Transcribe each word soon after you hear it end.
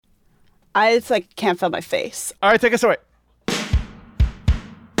I can't feel my face. All right, take us away.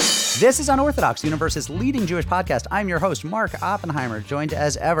 This is Unorthodox, the universe's leading Jewish podcast. I'm your host, Mark Oppenheimer, joined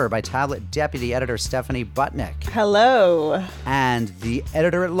as ever by Tablet Deputy Editor Stephanie Butnick. Hello. And the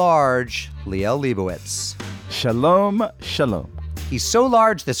editor-at-large, Liel Leibovitz. Shalom, shalom. He's so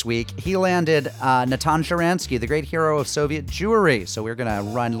large this week, he landed Natan Sharansky, the great hero of Soviet Jewry. So we're going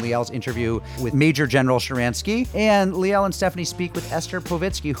to run Liel's interview with Major General Sharansky. And Liel and Stephanie speak with Esther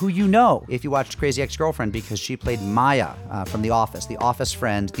Povitsky, who you know if you watched Crazy Ex-Girlfriend, because she played Maya from The office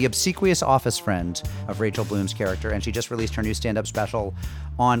friend, the obsequious office friend of Rachel Bloom's character. And she just released her new stand-up special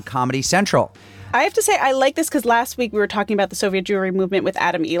on Comedy Central. I have to say, I like this because last week we were talking about the Soviet Jewry movement with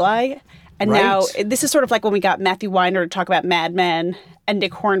Adam Ely. And now this is sort of like when we got Matthew Weiner to talk about Mad Men and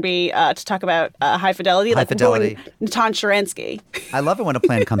Nick Hornby to talk about High Fidelity. Fidelity. Natan Sharansky. I love it when a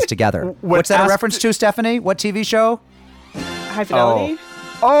plan comes together. What's that a reference to, Stephanie? What TV show? High Fidelity?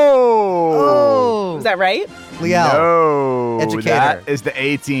 Oh. Is that right? Liel. No. Educator. That is the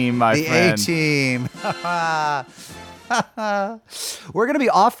A-team, my friend. The A-team. We're going to be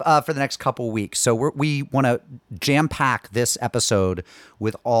off for the next couple weeks, so we want to jam-pack this episode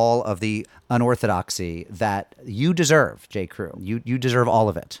with all of the unorthodoxy that you deserve, J. Crew. You deserve all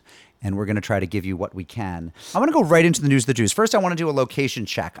of it, and we're going to try to give you what we can. I'm going to go right into the news of the Jews. First, I want to do a location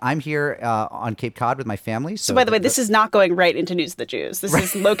check. I'm here on Cape Cod with my family. So by the way, this is not going right into News of the Jews. This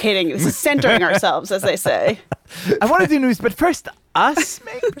is this is centering ourselves, as they say. I want to do news, but first, us,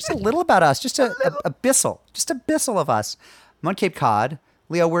 maybe? Just a little about us, just a bissel of us. I'm on Cape Cod.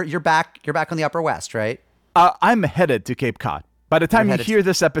 Liel, you're back on the Upper West, right? I'm headed to Cape Cod. By the time you hear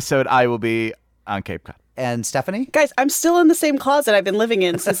this episode, I will be on Cape Cod. And Stephanie? Guys, I'm still in the same closet I've been living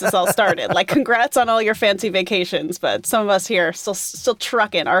in since this all started. Congrats on all your fancy vacations, but some of us here are still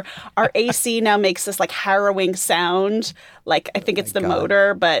trucking. Our AC now makes this harrowing sound. I think it's the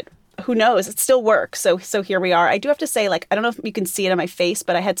motor, but who knows? It still works. So here we are. I do have to say, I don't know if you can see it on my face,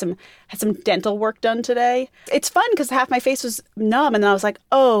 but I had some dental work done today. It's fun because half my face was numb, and then I was like,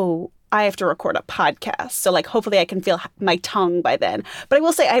 oh, I have to record a podcast. So hopefully I can feel my tongue by then. But I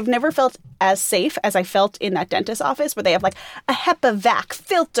will say I've never felt as safe as I felt in that dentist's office where they have a HEPA vac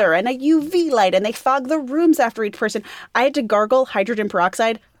filter and a UV light and they fog the rooms after each person. I had to gargle hydrogen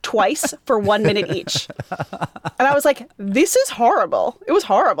peroxide twice for 1 minute each. And I was like, this is horrible. It was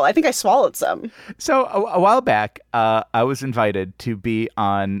horrible. I think I swallowed some. So a while back, I was invited to be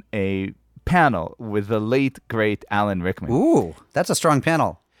on a panel with the late, great Alan Rickman. Ooh, that's a strong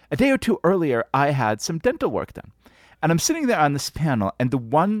panel. A day or two earlier, I had some dental work done. And I'm sitting there on this panel, and the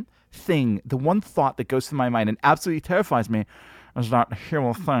one thought that goes through my mind and absolutely terrifies me is that he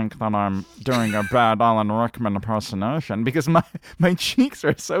will think that I'm doing a bad Alan Rickman impersonation because my cheeks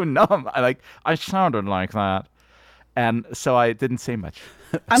are so numb. I sounded like that. And so I didn't say much.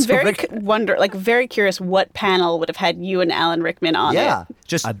 I'm very curious what panel would have had you and Alan Rickman on it. Yeah,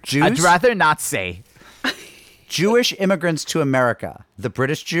 just Jews. I'd rather not say. Jewish immigrants to America. The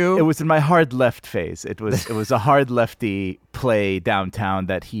British Jew. It was in my hard left phase. It was a hard lefty play downtown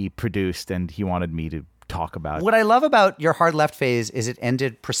that he produced, and he wanted me to talk about. What I love about your hard left phase is it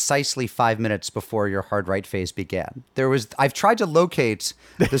ended precisely 5 minutes before your hard right phase began. I've tried to locate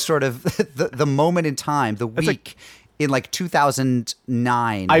the sort of the moment in time, the week in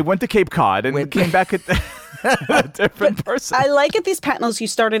 2009. I went to Cape Cod and came back at a different person. I like at these panels you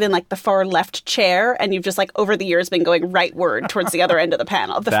started in the far left chair and you've just over the years been going rightward towards the other end of the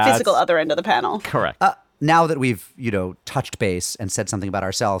panel, the physical other end of the panel. Correct. Now that we've, touched base and said something about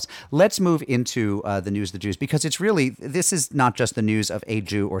ourselves, let's move into the news of the Jews, because this is not just the news of a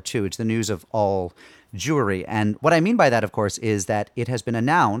Jew or two, it's the news of all Jewry. And what I mean by that, of course, is that it has been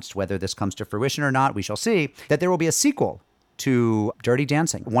announced, whether this comes to fruition or not, we shall see, that there will be a sequel to Dirty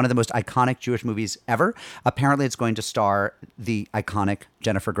Dancing, one of the most iconic Jewish movies ever. Apparently, it's going to star the iconic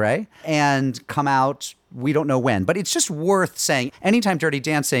Jennifer Grey and come out, we don't know when. But it's just worth saying, anytime Dirty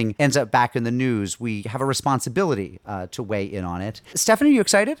Dancing ends up back in the news, we have a responsibility to weigh in on it. Stephanie, are you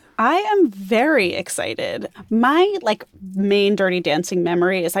excited? I am very excited. My main Dirty Dancing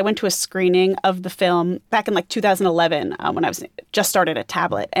memory is I went to a screening of the film back in 2011 when I was just started at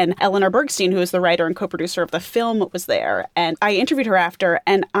Tablet, and Eleanor Bergstein, who is the writer and co-producer of the film, was there, and I interviewed her after,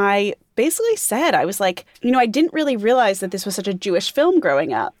 and I basically said, I was like, I didn't really realize that this was such a Jewish film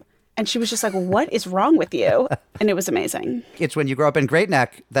growing up. And she was just like, what is wrong with you? And it was amazing. It's when you grow up in Great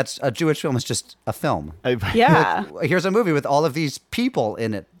Neck, that's a Jewish film is just a film. Yeah. Here's a movie with all of these people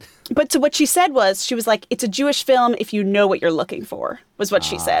in it. But so what she said was, she was like, it's a Jewish film if you know what you're looking for, was what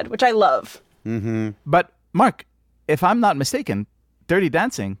she said, which I love. Mm-hmm. But Mark, if I'm not mistaken, Dirty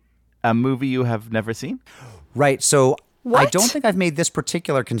Dancing, a movie you have never seen? Right. So What? I don't think I've made this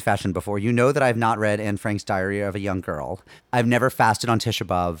particular confession before. You know that I've not read Anne Frank's Diary of a Young Girl. I've never fasted on Tisha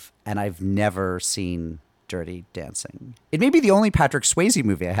B'Av, and I've never seen Dirty Dancing. It may be the only Patrick Swayze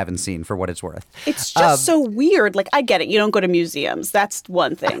movie I haven't seen, for what it's worth. It's just so weird. Like, I get it. You don't go to museums. That's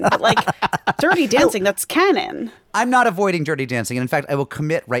one thing. But, like, Dirty Dancing, that's canon. I'm not avoiding Dirty Dancing. And in fact, I will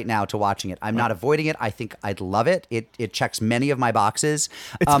commit right now to watching it. I'm not avoiding it. I think I'd love it. It checks many of my boxes.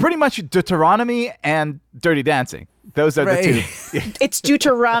 It's pretty much Deuteronomy and Dirty Dancing. Those are Right. the two. It's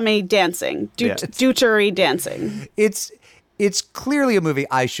Deuteronomy dancing. Yeah. Deutery dancing. It's clearly a movie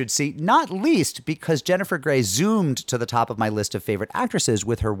I should see, not least because Jennifer Grey zoomed to the top of my list of favorite actresses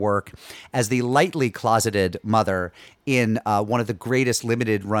with her work as the lightly closeted mother in one of the greatest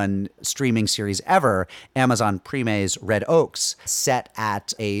limited run streaming series ever, Amazon Preme's Red Oaks, set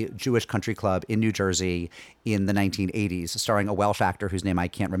at a Jewish country club in New Jersey in the 1980s, starring a Welsh actor whose name I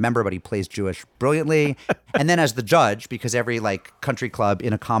can't remember, but he plays Jewish brilliantly. And then as the judge, because every country club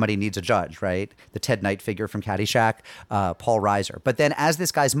in a comedy needs a judge, right? The Ted Knight figure from Caddyshack, Paul Reiser. But then as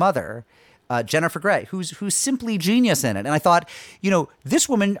this guy's mother, Jennifer Grey, who's simply genius in it. And I thought, this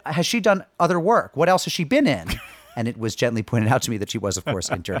woman, has she done other work? What else has she been in? And it was gently pointed out to me that she was, of course,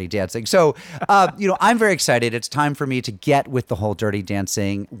 in Dirty Dancing. So, I'm very excited. It's time for me to get with the whole Dirty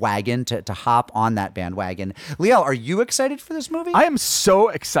Dancing wagon, to hop on that bandwagon. Liel, are you excited for this movie? I am so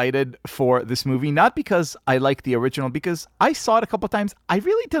excited for this movie, not because I like the original, because I saw it a couple times. I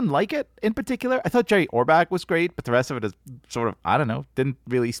really didn't like it in particular. I thought Jerry Orbach was great, but the rest of it is sort of, I don't know, didn't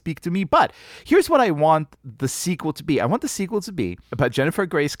really speak to me. But here's what I want the sequel to be. I want the sequel to be about Jennifer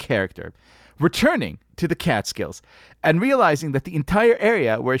Grey's character returning to the Catskills and realizing that the entire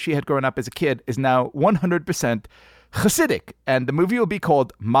area where she had grown up as a kid is now 100% Hasidic. And the movie will be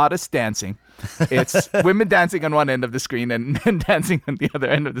called Modest Dancing. It's women dancing on one end of the screen and men dancing on the other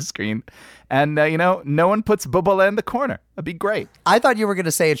end of the screen. And, no one puts Bubala in the corner. That'd be great. I thought you were going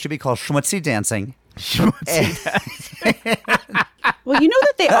to say it should be called Schmutzy Dancing. Well, you know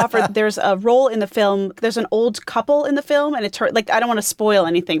that they offered, there's a role in the film, there's an old couple in the film, and it's her, I don't want to spoil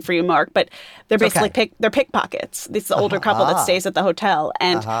anything for you, Mark, but they're basically they're pickpockets. This is the older couple that stays at the hotel,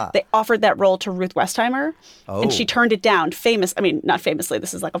 and they offered that role to Ruth Westheimer, and she turned it down. Not famously,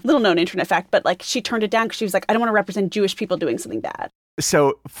 this is like a little known internet fact, but she turned it down because she was like, I don't want to represent Jewish people doing something bad.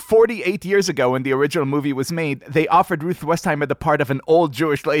 So 48 years ago when the original movie was made, they offered Ruth Westheimer the part of an old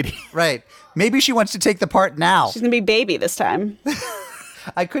Jewish lady. Right. Maybe she wants to take the part now. She's going to be baby this time.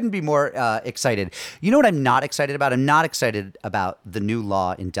 I couldn't be more excited. You know what I'm not excited about? I'm not excited about the new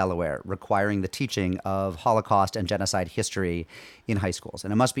law in Delaware requiring the teaching of Holocaust and genocide history in high schools.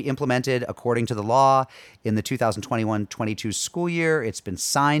 And it must be implemented according to the law in the 2021-22 school year. It's been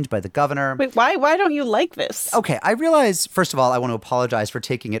signed by the governor. Wait, why don't you like this? Okay, I realize, first of all, I want to apologize for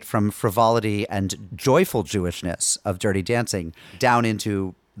taking it from frivolity and joyful Jewishness of Dirty Dancing down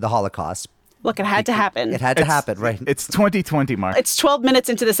into the Holocaust. Look, it had to happen. It had to happen, right? It's 2020, Mark. It's 12 minutes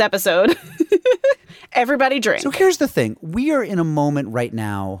into this episode. Everybody drink. So here's the thing. We are in a moment right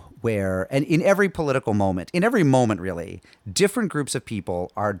now where, and in every political moment, in every moment really, different groups of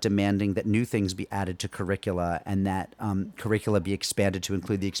people are demanding that new things be added to curricula and that curricula be expanded to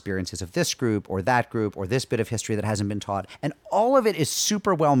include the experiences of this group or this bit of history that hasn't been taught. And all of it is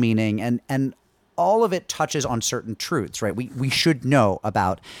super well-meaning and all of it touches on certain truths, right? We should know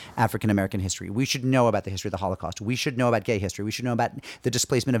about African-American history. We should know about the history of the Holocaust. We should know about gay history. We should know about the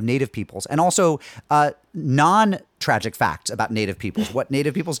displacement of Native peoples and also non-tragic facts about Native peoples, what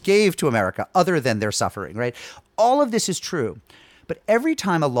Native peoples gave to America other than their suffering, right? All of this is true. But every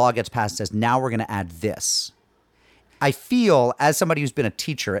time a law gets passed that says, now we're going to add this, I feel, as somebody who's been a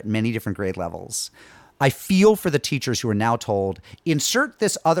teacher at many different grade levels, I feel for the teachers who are now told, insert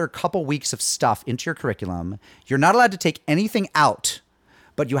this other couple weeks of stuff into your curriculum. You're not allowed to take anything out,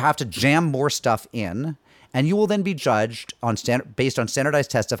 but you have to jam more stuff in. And you will then be judged based on standardized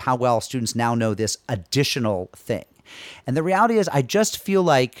tests of how well students now know this additional thing. And the reality is, I just feel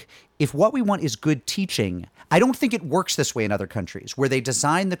like if what we want is good teaching, I don't think it works this way in other countries where they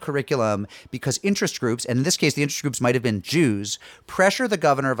design the curriculum because interest groups, and in this case, the interest groups might have been Jews, pressure the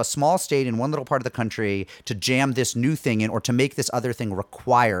governor of a small state in one little part of the country to jam this new thing in or to make this other thing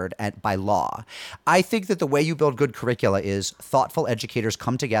required by law. I think that the way you build good curricula is thoughtful educators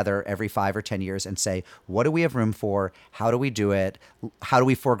come together every 5 or 10 years and say, what do we have room for? How do we do it? How do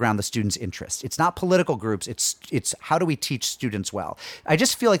we foreground the students' interests? It's not political groups. It's how do we teach students well? I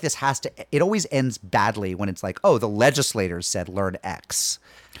just feel like this it always ends badly when it's like, oh, the legislators said learn X.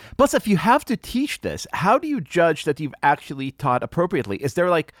 Plus, if you have to teach this, how do you judge that you've actually taught appropriately? Is there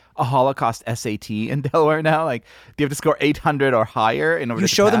like a Holocaust SAT in Delaware now? Like, do you have to score 800 or higher in order You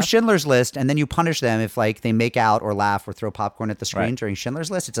to show them pass? Schindler's List, and then you punish them if like they make out or laugh or throw popcorn at the screen Right. during Schindler's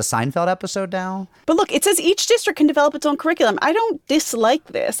List. It's a Seinfeld episode now. But look, it says each district can develop its own curriculum. I don't dislike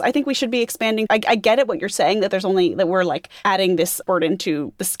this. I think we should be expanding. I get it what you're saying, that we're like adding this sport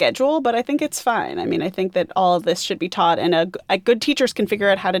into the schedule, but I think it's fine. I mean, I think that all of this should be taught, and a good teachers can figure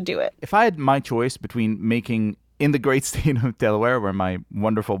out how to do it. If I had my choice between making, in the great state of Delaware, where my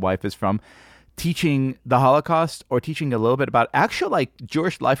wonderful wife is from, teaching the Holocaust or teaching a little bit about actual like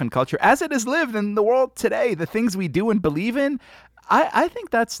Jewish life and culture as it is lived in the world today, the things we do and believe in, I think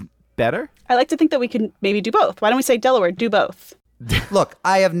that's better. I like to think that we can maybe do both. Why don't we say Delaware, do both? Look,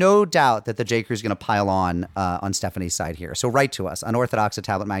 I have no doubt that the J. Crew is going to pile on Stephanie's side here. So write to us,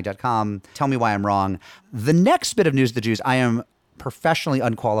 unorthodox@tabletmag.com. Tell me why I'm wrong. The next bit of news of the Jews, I am professionally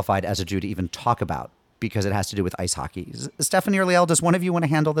unqualified as a Jew to even talk about because it has to do with ice hockey. Stephanie or Liel, does one of you want to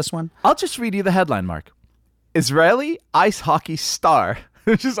handle this one? I'll just read you the headline, Mark. Israeli ice hockey star,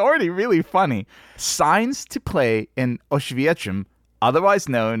 which is already really funny, signs to play in Auschwitz, otherwise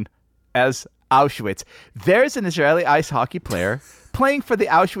known as Auschwitz. There's an Israeli ice hockey player playing for the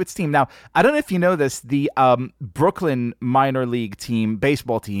Auschwitz team. Now, I don't know if you know this, the Brooklyn minor league team,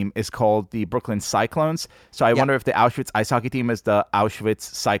 baseball team, is called the Brooklyn Cyclones. So I wonder if the Auschwitz ice hockey team is the Auschwitz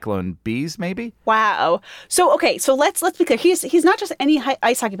Cyclone Bees, maybe? Wow. So, okay, so let's be clear. He's not just any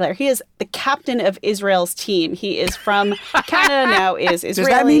ice hockey player. He is the captain of Israel's team. He is from Canada now, is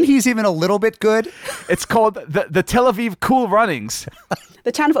Israeli. Does that mean he's even a little bit good? It's called the Tel Aviv Cool Runnings.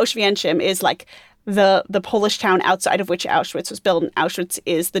 The town of Auschwitz is like the Polish town outside of which Auschwitz was built, and Auschwitz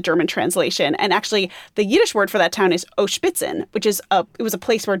is the German translation. And actually, the Yiddish word for that town is Auschwitzen, which is it was a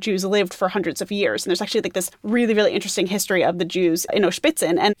place where Jews lived for hundreds of years. And there's actually like this really, really interesting history of the Jews in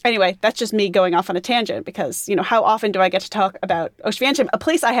Auschwitzen. And anyway, that's just me going off on a tangent because, you know, how often do I get to talk about Auschwitz, a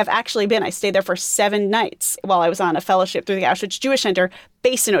place I have actually been. I stayed there for 7 nights while I was on a fellowship through the Auschwitz Jewish Center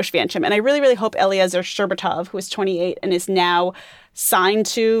based in Auschwitz. And I really, really hope Eliezer Sherbatov, who is 28 and is now signed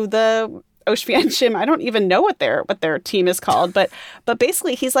to the Auschwitz. I don't even know what their team is called, but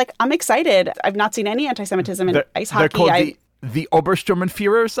basically he's like, I'm excited. I've not seen any anti-Semitism in ice hockey. They're called the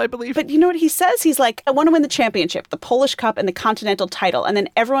Obersturmenführers, I believe. But you know what he says? He's like, I want to win the championship, the Polish Cup, and the Continental title, and then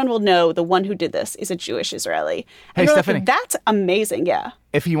everyone will know the one who did this is a Jewish Israeli. Hey, and Stephanie, like, that's amazing. Yeah.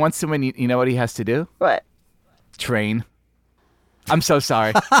 if he wants to win, you know what he has to do? What? Train. I'm so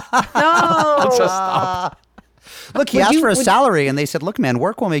sorry. No. So stop. Look, he asked for a salary, and they said, look, man,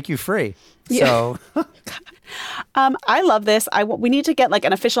 work will make you free. So I love this. We need to get like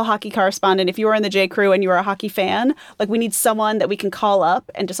an official hockey correspondent. If you are in the J. Crew and you are a hockey fan, like we need someone that we can call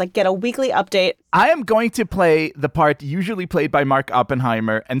up and just like get a weekly update. I am going to play the part usually played by Mark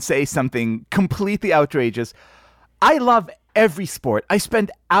Oppenheimer and say something completely outrageous. I love every sport. I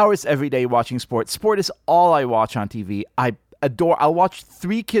spend hours every day watching sports. Sport is all I watch on TV. I'll watch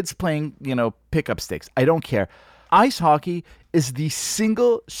 3 kids playing, pickup sticks. I don't care. Ice hockey is the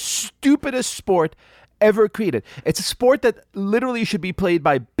single stupidest sport ever created. It's a sport that literally should be played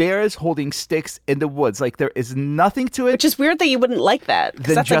by bears holding sticks in the woods. Like, there is nothing to it. Which is weird that you wouldn't like that.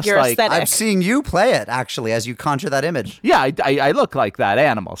 Because that's like your aesthetic. I'm seeing you play it, actually, as you conjure that image. Yeah, I look like that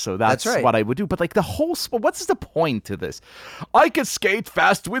animal, so that's right. what I would do. But like the whole sport, what's the point to this? I could skate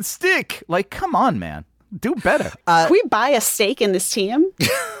fast with stick. Like, come on, man. Do better. Can we buy a stake in this team?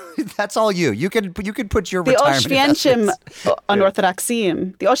 That's all you. You could put your The retirement Auschwitz investments. Unorthodox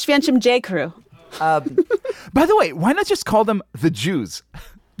team. The Auschwitz J. Crew. By the way, why not just call them the Jews?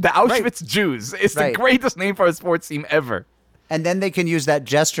 The Auschwitz Jews. It's the greatest name for a sports team ever. And then they can use that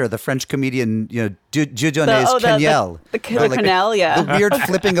gesture, the French comedian, Dieudonné Caniel. The Caniel, yeah. The weird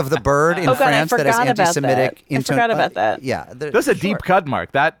flipping of the bird in France that has anti-Semitic. I forgot about that. Yeah. That was a deep cut,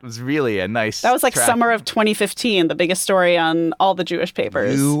 Mark. That was really a nice That was like track. summer of 2015, the biggest story on all the Jewish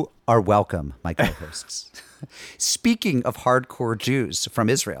papers. You are welcome, my co-hosts. Speaking of hardcore Jews from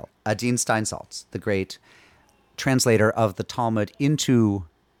Israel, Adin Steinsaltz, the great translator of the Talmud into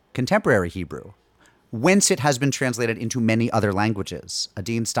contemporary Hebrew, whence it has been translated into many other languages.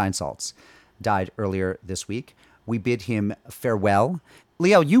 Adin Steinsaltz died earlier this week. We bid him farewell.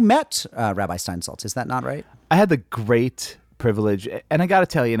 Liel, you met Rabbi Steinsaltz, is that not right? I had the great privilege, and I got to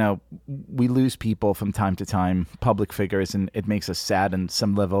tell you, we lose people from time to time, public figures, and it makes us sad on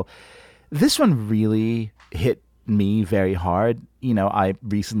some level. This one really hit me very hard. I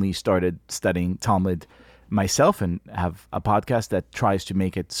recently started studying Talmud myself and have a podcast that tries to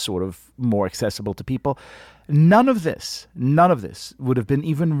make it sort of more accessible to people. None of this would have been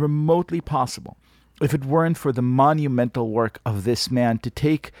even remotely possible if it weren't for the monumental work of this man to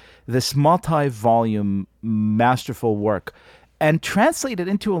take this multi-volume, masterful work and translate it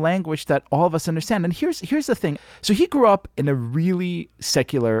into a language that all of us understand. And here's the thing. So he grew up in a really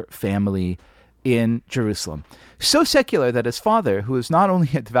secular family in Jerusalem. So secular that his father, who was not only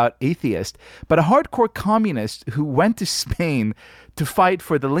a devout atheist, but a hardcore communist who went to Spain to fight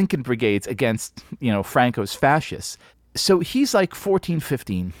for the Lincoln Brigades against, Franco's fascists. So he's like 14,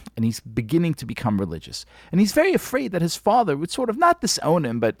 15, and he's beginning to become religious. And he's very afraid that his father would sort of not disown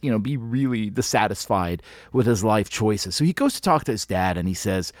him, but, be really dissatisfied with his life choices. So he goes to talk to his dad, and he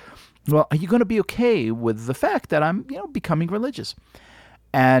says, well, are you going to be okay with the fact that I'm, becoming religious?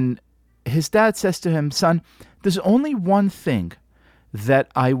 And his dad says to him, son, there's only one thing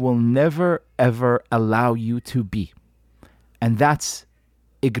that I will never, ever allow you to be, and that's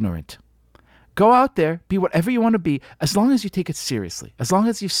ignorant. Go out there, be whatever you want to be, as long as you take it seriously, as long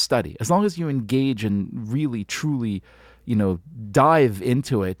as you study, as long as you engage and really, truly, dive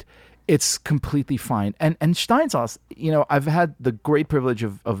into it, it's completely fine. And Steinsaltz, I've had the great privilege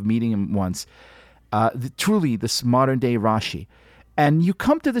of meeting him once, truly this modern day Rashi. And you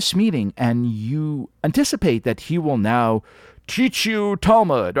come to this meeting and you anticipate that he will now teach you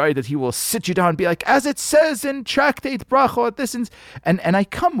Talmud, right? That he will sit you down and be like, as it says in Tractate Brachot, this and I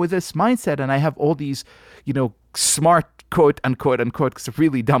come with this mindset, and I have all these, smart quote unquote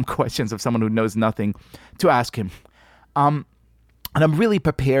really dumb questions of someone who knows nothing to ask him. And I'm really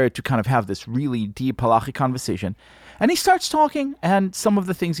prepared to kind of have this really deep halachic conversation. And he starts talking, and some of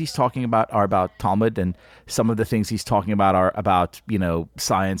the things he's talking about are about Talmud, and some of the things he's talking about are about,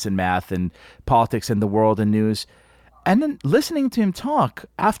 science and math and politics and the world and news. And then listening to him talk,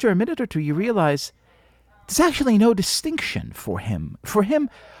 after a minute or two, you realize there's actually no distinction for him. For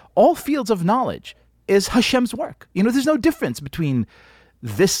him, all fields of knowledge is Hashem's work. There's no difference between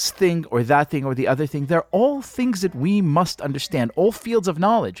this thing or that thing or the other thing. They're all things that we must understand, all fields of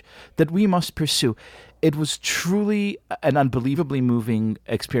knowledge that we must pursue. It was truly an unbelievably moving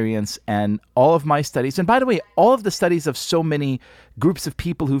experience, and all of my studies, and by the way, all of the studies of so many groups of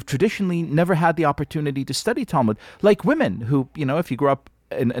people who've traditionally never had the opportunity to study Talmud, like women who, if you grew up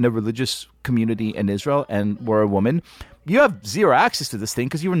in a religious community in Israel and were a woman, you have zero access to this thing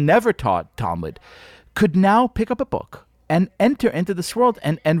because you were never taught Talmud, could now pick up a book and enter into this world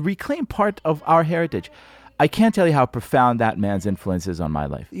and reclaim part of our heritage. I can't tell you how profound that man's influence is on my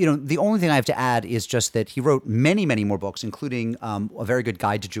life. The only thing I have to add is just that he wrote many, many more books, including a very good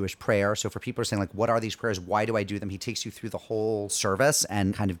guide to Jewish prayer. So for people who are saying, like, what are these prayers? Why do I do them? He takes you through the whole service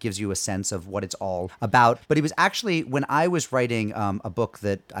and kind of gives you a sense of what it's all about. But it was actually, when I was writing a book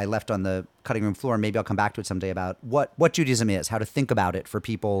that I left on the cutting room floor, and maybe I'll come back to it someday, about what Judaism is, how to think about it for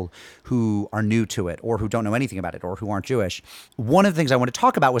people who are new to it or who don't know anything about it or who aren't Jewish. One of the things I want to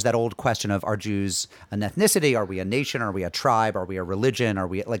talk about was that old question of, are Jews an ethnicity? Are we a nation? Are we a tribe? Are we a religion? Are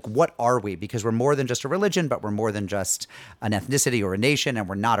we, like, what are we? Because we're more than just a religion, but we're more than just an ethnicity or a nation, and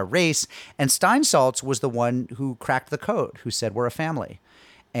we're not a race. And Steinsaltz was the one who cracked the code, who said we're a family.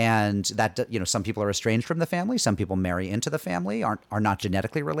 And that, some people are estranged from the family. Some people marry into the family, are not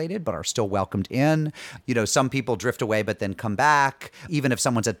genetically related, but are still welcomed in. Some people drift away, but then come back. Even if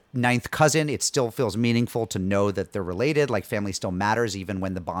someone's a ninth cousin, it still feels meaningful to know that they're related. Like, family still matters, even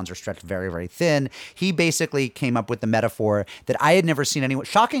when the bonds are stretched very, very thin. He basically came up with the metaphor that I had never seen anyone,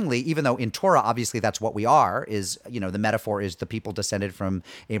 shockingly, even though in Torah, obviously that's what we are, is, the metaphor is the people descended from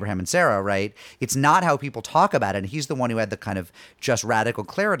Abraham and Sarah, right? It's not how people talk about it. And he's the one who had the kind of just radical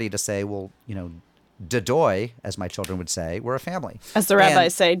clarity to say, well, Dadoy, as my children would say, we're a family. As the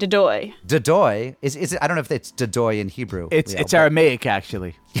rabbis say, Dadoy. Dadoy is I don't know if it's Dadoy in Hebrew. It's Aramaic,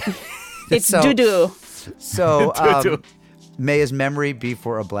 actually. It's Dudu. So Dudu. May his memory be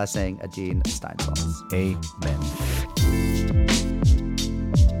for a blessing, Adin Steinsaltz. Amen.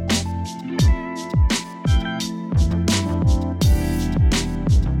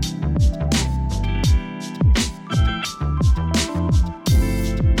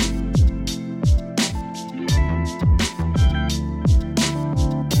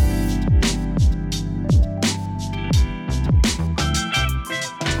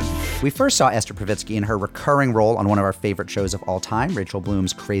 We first saw Esther Pravitsky in her recurring role on one of our favorite shows of all time, Rachel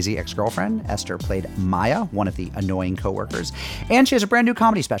Bloom's Crazy Ex-Girlfriend. Esther played Maya, one of the annoying coworkers. And she has a brand new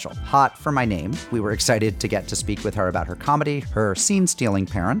comedy special, Hot for My Name. We were excited to get to speak with her about her comedy, her scene-stealing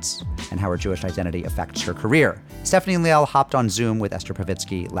parents, and how her Jewish identity affects her career. Stephanie and Liel hopped on Zoom with Esther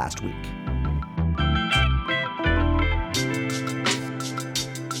Pravitsky last week.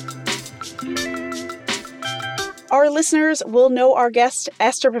 Our listeners will know our guest,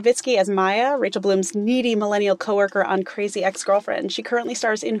 Esther Povitsky, as Maya, Rachel Bloom's needy millennial coworker on Crazy Ex-Girlfriend. She currently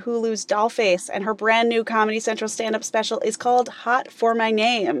stars in Hulu's Dollface, and her brand new Comedy Central stand-up special is called Hot for My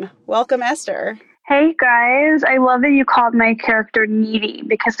Name. Welcome, Esther. Hey guys, I love that you called my character needy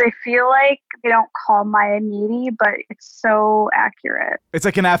because I feel like they don't call Maya needy, but it's so accurate. It's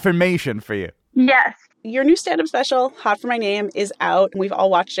like an affirmation for you. Yes. Your new stand-up special, Hot for My Name, is out. We've all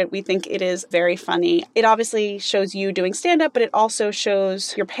watched it. We think it is very funny. It obviously shows you doing stand-up, but it also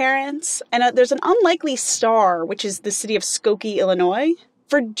shows your parents. And there's an unlikely star, which is the city of Skokie, Illinois.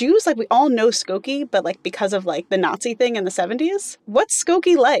 For Jews, like, we all know Skokie, but like because of like the Nazi thing in the 70s. What's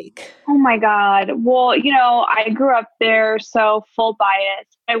Skokie like? Oh my God. Well, I grew up there, so full bias.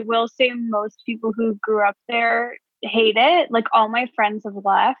 I will say most people who grew up there hate it. Like, all my friends have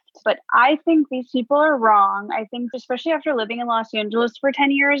left, but I think these people are wrong. I think especially after living in Los Angeles for 10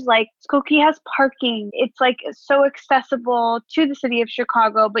 years, like, Skokie has parking. It's like so accessible to the city of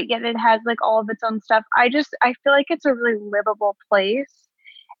Chicago, but yet it has like all of its own stuff. I feel like it's a really livable place.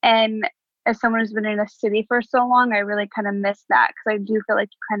 And as someone who's been in a city for so long, I really kind of miss that because I do feel like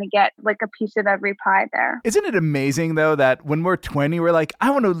you kind of get like a piece of every pie there. Isn't it amazing, though, that when we're 20, we're like, I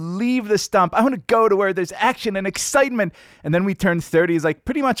want to leave the stump. I want to go to where there's action and excitement. And then we turn 30, it's like,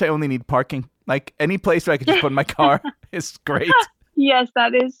 pretty much I only need parking. Like, any place where I could just put my car is great. Yes,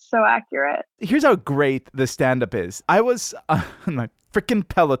 that is so accurate. Here's how great the stand-up is. I was on my freaking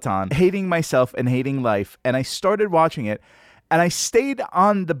Peloton, hating myself and hating life, and I started watching it. And I stayed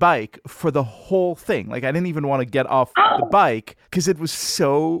on the bike for the whole thing. Like, I didn't even want to get off the bike because it was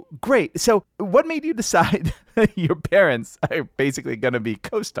so great. So what made you decide that your parents are basically going to be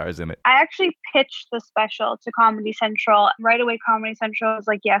co-stars in it? I actually pitched the special to Comedy Central. Right away, Comedy Central was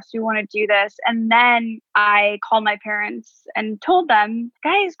like, yes, we want to do this. And then I called my parents and told them,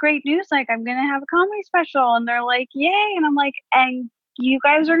 guys, great news. Like, I'm going to have a comedy special. And they're like, yay. And I'm like, and you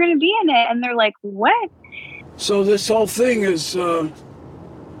guys are going to be in it. And they're like, what? So this whole thing is, the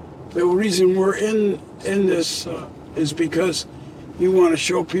reason we're in this is because you want to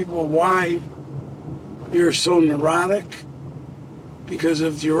show people why you're so neurotic because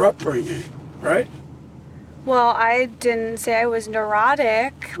of your upbringing, right? Well, I didn't say I was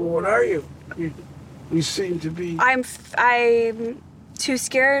neurotic. Well, what are you? You seem to be... I'm too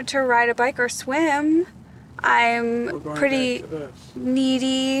scared to ride a bike or swim. I'm pretty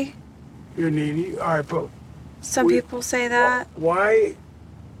needy. You're needy? All right, but... Some people say that. Why?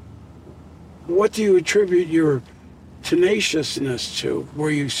 What do you attribute your tenaciousness to? Where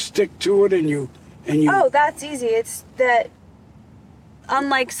you stick to it and you. Oh, that's easy. It's that.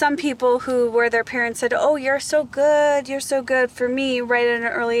 Unlike some people where their parents said, "Oh, you're so good. You're so good." For me, right at an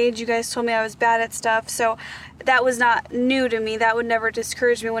early age, you guys told me I was bad at stuff. So that was not new to me. That would never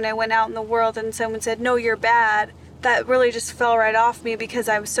discourage me when I went out in the world and someone said, "No, you're bad." That really just fell right off me because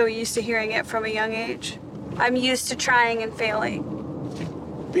I was so used to hearing it from a young age. I'm used to trying and failing.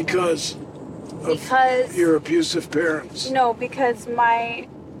 Because your abusive parents? No, because my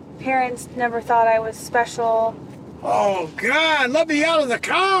parents never thought I was special. Oh, God, let me out of the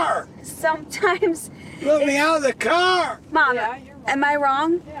car! Sometimes... Let me out of the car! Mom, Yeah, you're wrong. am I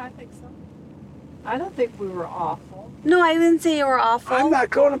wrong? Yeah, I think so. I don't think we were awful. No, I didn't say you were awful. I'm not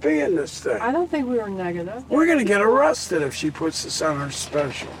going to be in this thing. I don't think we were negative. We're going to get arrested if she puts this on her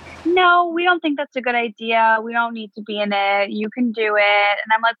special. No, we don't think that's a good idea. We don't need to be in it. You can do it.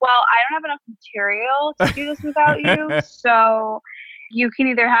 And I'm like, well, I don't have enough material to do this without you. So you can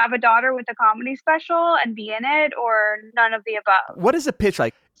either have a daughter with a comedy special and be in it or none of the above. What is a pitch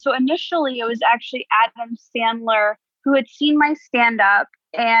like? So initially it was actually Adam Sandler who had seen my stand-up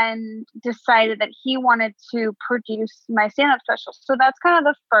and decided that he wanted to produce my stand-up special. So that's kind of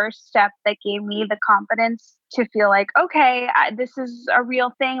the first step that gave me the confidence to feel like, okay, this is a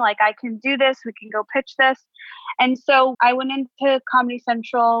real thing. Like, I can do this. We can go pitch this. And so I went into Comedy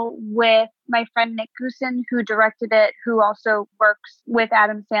Central with my friend Nick Goosen, who directed it, who also works with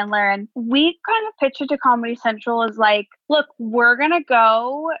Adam Sandler. And we kind of pitched it to Comedy Central as like, look, we're going to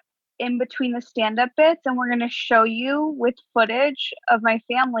go in between the stand-up bits and we're going to show you with footage of my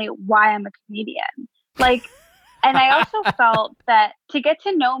family why I'm a comedian. Like, and I also felt that to get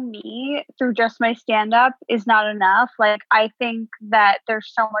to know me through just my stand-up is not enough. Like, I think that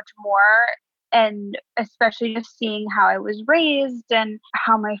there's so much more, and especially just seeing how I was raised and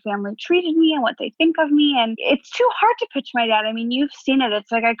how my family treated me and what they think of me. And it's too hard to pitch my dad. I mean, you've seen it.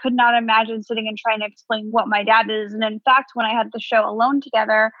 It's like I could not imagine sitting and trying to explain what my dad is. And in fact, when I had the show Alone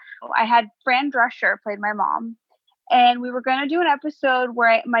Together, I had Fran Drescher played my mom. And we were going to do an episode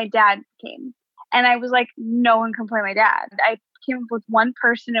where my dad came. And I was like, no one can play my dad. I came up with one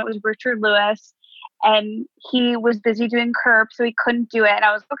person. It was Richard Lewis. and he was busy doing Curb, so he couldn't do it. And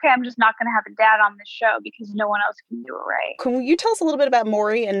I was, okay, I'm just not going to have a dad on this show because no one else can do it right. Can you tell us a little bit about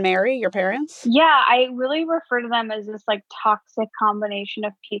Maury and Mary, your parents? Yeah, I really refer to them as this like toxic combination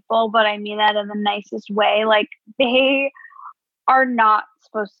of people, but I mean that in the nicest way. Like, they are not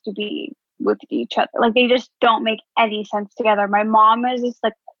supposed to be with each other. Like, they just don't make any sense together. My mom is this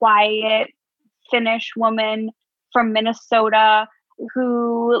like quiet Finnish woman from Minnesota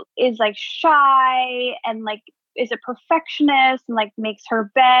who is like shy and like is a perfectionist and like makes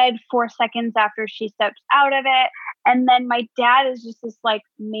her bed 4 seconds after she steps out of it. And then my dad is just this like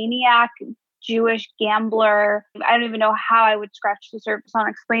maniac Jewish gambler. I don't even know how I would scratch the surface on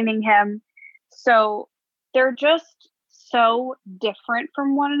explaining him. So they're just so different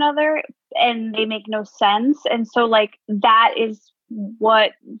from one another and they make no sense. And so like that is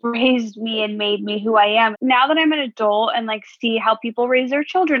what raised me and made me who I am. Now that I'm an adult and like see how people raise their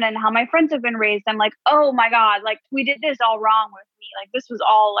children and how my friends have been raised, I'm like, oh my God, like we did this all wrong with me. Like this was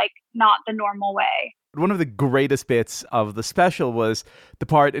all like not the normal way. One of the greatest bits of the special was the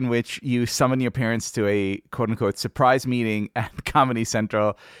part in which you summon your parents to a quote-unquote surprise meeting at Comedy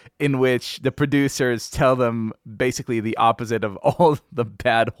Central, in which the producers tell them basically the opposite of all the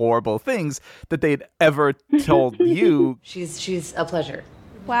bad, horrible things that they'd ever told you. She's a pleasure.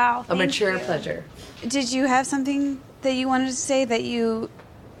 Wow. A mature pleasure. Did you have something that you wanted to say that you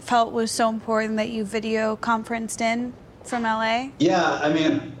felt was so important that you video conferenced in from LA? Yeah, I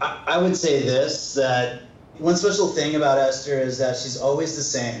mean, I would say this, that one special thing about Esther is that she's always the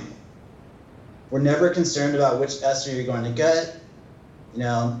same. We're never concerned about which Esther you're going to get. You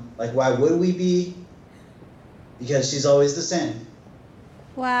know, like, why would we be? Because she's always the same.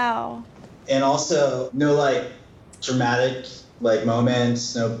 Wow. And also, no, like, dramatic, like,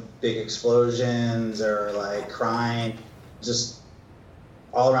 moments, no big explosions or, like, crying. Just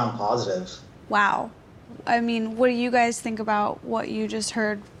all around positive. Wow. I mean, what do you guys think about what you just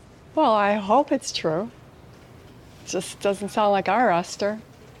heard? Well, I hope it's true. It just doesn't sound like our Esther.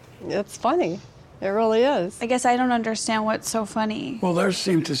 It's funny. It really is. I guess I don't understand what's so funny. Well, theirs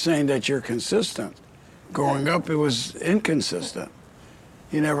seem to saying that you're consistent. Growing up, it was inconsistent.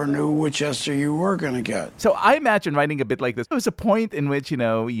 You never knew which Esther you were going to get. So I imagine writing a bit like this. There was a point in which, you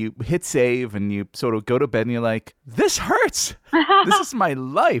know, you hit save and you sort of go to bed and you're like, this hurts. This is my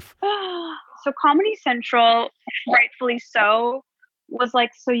life. So Comedy Central, rightfully so, was like,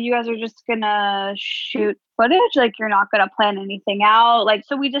 so you guys are just gonna shoot footage? Like, you're not gonna plan anything out? Like,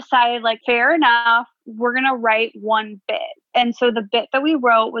 so we decided, like, fair enough, we're gonna write one bit. And so the bit that we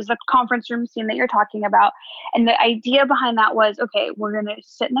wrote was the conference room scene that you're talking about. And the idea behind that was, okay, we're gonna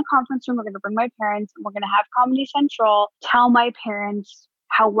sit in the conference room, we're gonna bring my parents, and we're gonna have Comedy Central tell my parents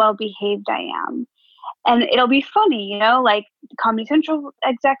how well behaved I am. And it'll be funny, you know, like Comedy Central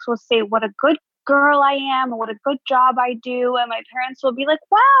execs will say what a good girl I am and what a good job I do. And my parents will be like,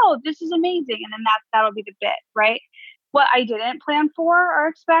 wow, this is amazing. And then that'll be the bit, right? What I didn't plan for or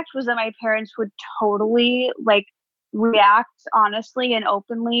expect was that my parents would totally like react honestly and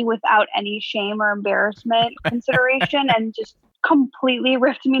openly without any shame or embarrassment consideration and just completely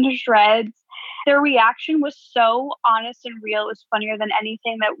ripped me to shreds. Their reaction was so honest and real. It was funnier than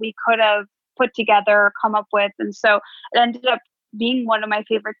anything that we could have put together or come up with. And so it ended up being one of my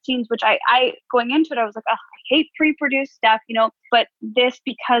favorite scenes, which I going into it, I was like, oh, I hate pre-produced stuff, you know, but this,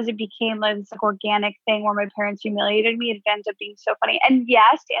 because it became like this like organic thing where my parents humiliated me, it ends up being so funny. And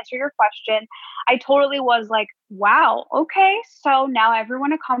yes, to answer your question, I totally was like, wow, okay, so now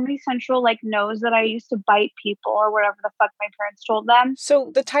everyone at Comedy Central like knows that I used to bite people or whatever the fuck my parents told them.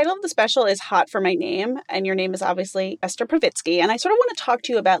 So the title of the special is Hot for My Name, and your name is obviously Esther Povitsky. And I sort of want to talk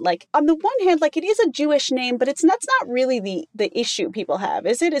to you about, like, on the one hand, like, it is a Jewish name, but that's not really the issue people have,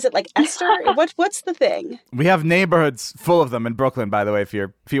 is it? Is it like Esther? What's the thing? We have neighborhoods full of them in Brooklyn, by the way, if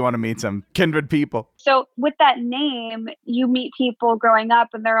you want to meet some kindred people. So with that name, you meet people growing up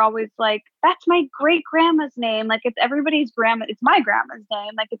and they're always like, that's my great grandma's name. Like, it's everybody's grandma. It's my grandma's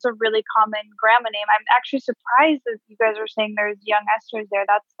name. Like, it's a really common grandma name. I'm actually surprised that you guys are saying there's young Esthers there.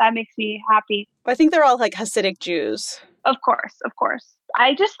 That makes me happy. I think they're all like Hasidic Jews. Of course.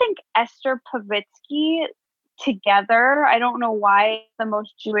 I just think Esther Povitsky together, I don't know why, the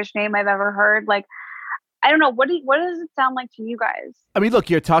most Jewish name I've ever heard. Like, I don't know. What does it sound like to you guys? I mean,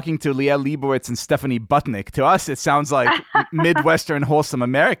 look, you're talking to Liel Leibovitz and Stephanie Butnick. To us, it sounds like Midwestern wholesome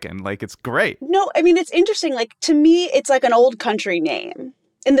American. Like, it's great. No, I mean, it's interesting. Like, to me, it's like an old country name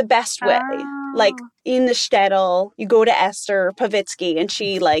in the best way. Like, in the shtetl, you go to Esther Povitsky and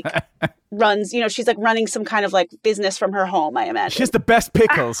she, like, runs, you know, she's, like, running some kind of, like, business from her home, I imagine. She has the best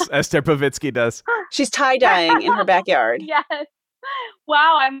pickles, Esther Povitsky does. She's tie-dyeing in her backyard. Yes.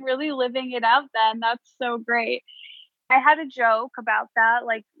 Wow, I'm really living it out then. That's so great. I had a joke about that,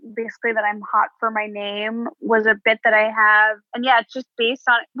 like basically that I'm hot for my name was a bit that I have. And yeah, it's just based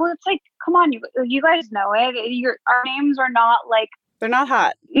on, well, it's like, come on, you guys know it. Our names are not like, They're not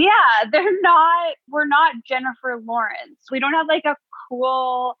hot. yeah, we're not Jennifer Lawrence. We don't have like a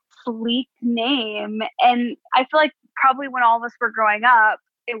cool, sleek name. And I feel like probably when all of us were growing up,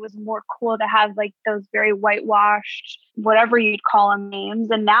 it was more cool to have like those very whitewashed, whatever you'd call them names.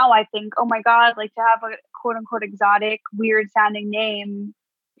 And now I think, oh my God, like to have a quote unquote exotic, weird sounding name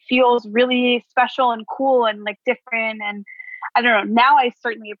feels really special and cool and like different. And I don't know, now I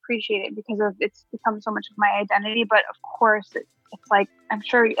certainly appreciate it because it's become so much of my identity. But of course, it's like, I'm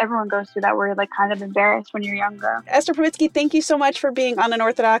sure everyone goes through that where you're like kind of embarrassed when you're younger. Esther Powitsky, thank you so much for being on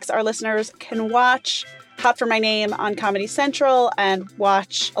Unorthodox. Our listeners can watch Hot for My Name on Comedy Central and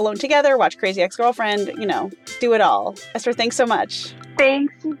watch Alone Together, watch Crazy Ex-Girlfriend, do it all. Esther, thanks so much.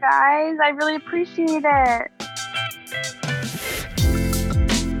 Thanks, you guys. I really appreciate it.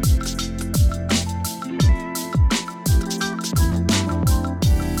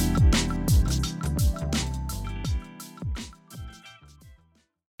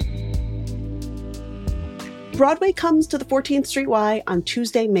 Broadway comes to the 14th Street Y on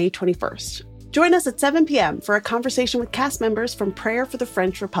Tuesday, May 21st. Join us at 7 p.m. for a conversation with cast members from Prayer for the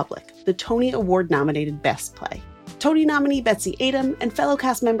French Republic, the Tony Award-nominated Best Play. Tony nominee Betsy Adom and fellow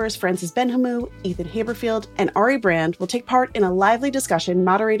cast members Frances Benhamou, Ethan Haberfield, and Ari Brand will take part in a lively discussion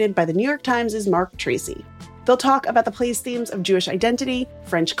moderated by the New York Times' Mark Tracy. They'll talk about the play's themes of Jewish identity,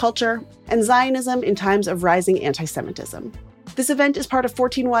 French culture, and Zionism in times of rising anti-Semitism. This event is part of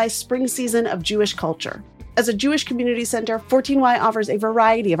 14Y's spring season of Jewish culture. As a Jewish community center, 14Y offers a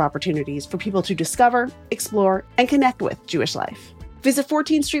variety of opportunities for people to discover, explore, and connect with Jewish life. Visit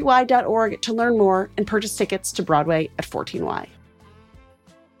 14streety.org to learn more and purchase tickets to Broadway at 14Y.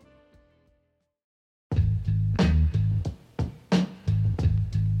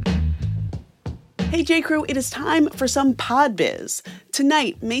 Hey J. Crew, it is time for some pod biz.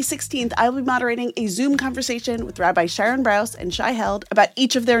 Tonight, May 16th, I will be moderating a Zoom conversation with Rabbi Sharon Brous and Shai Held about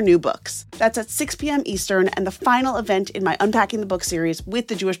each of their new books. That's at 6 p.m. Eastern and the final event in my Unpacking the Book series with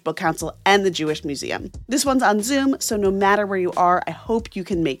the Jewish Book Council and the Jewish Museum. This one's on Zoom, so no matter where you are, I hope you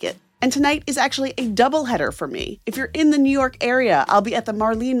can make it. And tonight is actually a doubleheader for me. If you're in the New York area, I'll be at the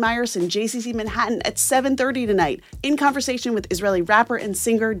Marlene Meyerson JCC Manhattan at 7:30 tonight in conversation with Israeli rapper and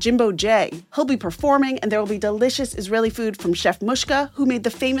singer Jimbo J. He'll be performing, and there will be delicious Israeli food from Chef Mushka, who made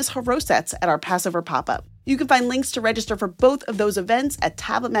the famous harosets at our Passover pop-up. You can find links to register for both of those events at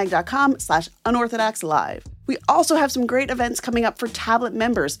tabletmag.com/unorthodoxlive. We also have some great events coming up for Tablet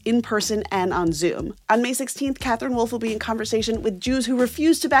members in person and on Zoom. On May 16th, Catherine Wolf will be in conversation with Jews who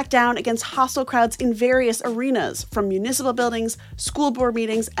refuse to back down against hostile crowds in various arenas, from municipal buildings, school board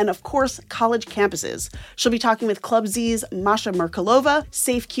meetings, and of course, college campuses. She'll be talking with Club Z's Masha Merkalova,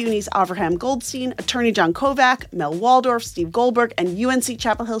 Safe CUNY's Avraham Goldstein, attorney John Kovac, Mel Waldorf, Steve Goldberg, and UNC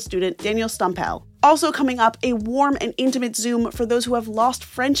Chapel Hill student Daniel Stumpel. Also coming up, a warm and intimate Zoom for those who have lost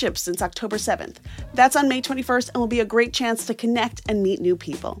friendships since October 7th. That's on May 21st and will be a great chance to connect and meet new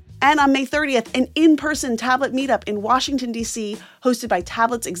people. And on May 30th, an in-person Tablet meetup in Washington, D.C., hosted by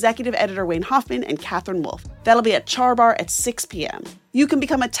Tablet's executive editor Wayne Hoffman and Catherine Wolf. That'll be at Char Bar at 6 p.m. You can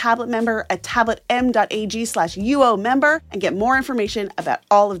become a Tablet member at tabletm.ag/UO member and get more information about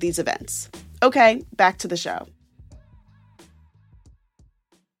all of these events. Okay, back to the show.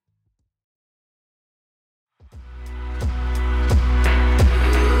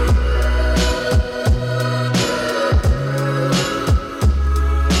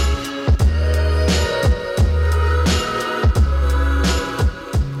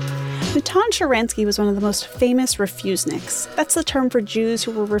 Natan Sharansky was one of the most famous refuseniks. That's the term for Jews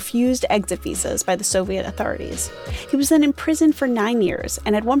who were refused exit visas by the Soviet authorities. He was then imprisoned for 9 years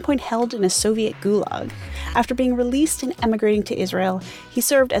and at one point held in a Soviet gulag. After being released and emigrating to Israel, he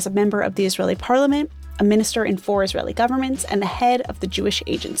served as a member of the Israeli parliament, a minister in 4 Israeli governments, and the head of the Jewish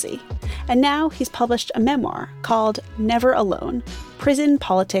Agency. And now he's published a memoir called Never Alone: Prison,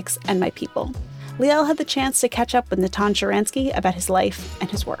 Politics, and My People. Liel had the chance to catch up with Natan Sharansky about his life and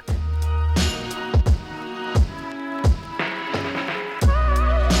his work.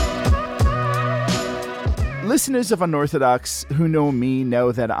 Listeners of Unorthodox who know me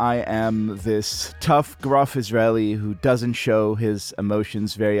know that I am this tough, gruff Israeli who doesn't show his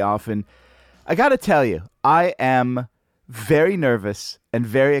emotions very often. I gotta tell you, I am very nervous and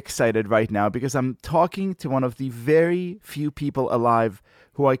very excited right now because I'm talking to one of the very few people alive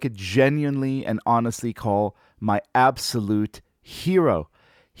who I could genuinely and honestly call my absolute hero.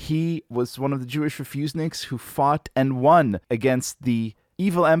 He was one of the Jewish refuseniks who fought and won against the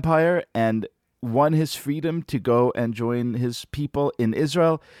evil empire and won his freedom to go and join his people in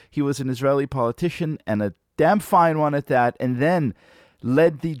Israel. He was an Israeli politician and a damn fine one at that, and then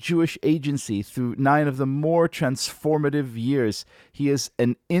led the Jewish Agency through 9 of the more transformative years. He is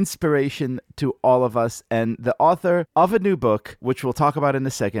an inspiration to all of us and the author of a new book, which we'll talk about in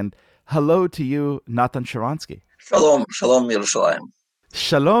a second. Hello to you, Natan Sharansky. Shalom, shalom Yerushalayim.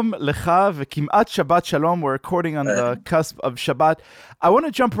 Shalom lecha v'kim'at Shabbat shalom. We're recording on the cusp of Shabbat. I want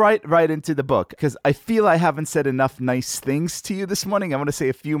to jump right into the book because I feel I haven't said enough nice things to you this morning. I want to say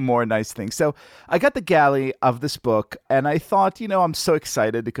a few more nice things. So I got the galley of this book and I thought, I'm so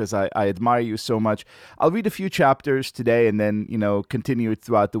excited because I admire you so much. I'll read a few chapters today and then, continue it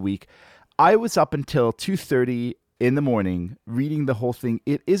throughout the week. I was up until 2:30 in the morning, reading the whole thing.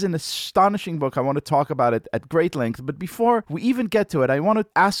 It is an astonishing book. I want to talk about it at great length. But before we even get to it, I want to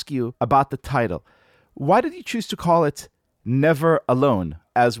ask you about the title. Why did you choose to call it Never Alone,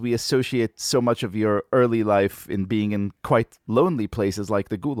 as we associate so much of your early life in being in quite lonely places like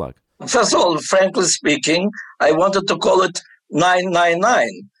the Gulag? First of all, frankly speaking, I wanted to call it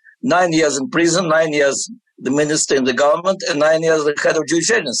 999. 9 years in prison, 9 years the minister in the government, and 9 years the head of Jewish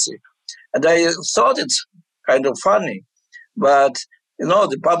agency. And I thought it's kind of funny, but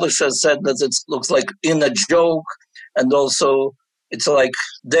the publisher said that it looks like in a joke, and also it's like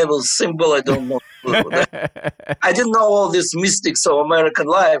devil's symbol. I don't know. I didn't know all these mystics of American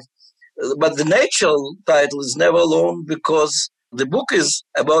life, but the natural title is Never Alone because the book is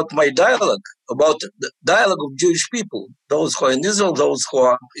about my dialogue, about the dialogue of Jewish people, those who are in Israel, those who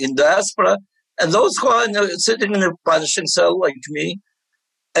are in diaspora, and those who are sitting in a punishing cell like me,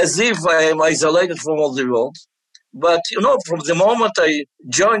 as if I am isolated from all the world. But, from the moment I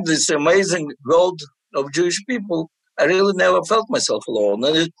joined this amazing world of Jewish people, I really never felt myself alone.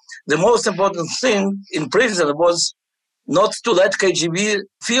 And the most important thing in prison was not to let KGB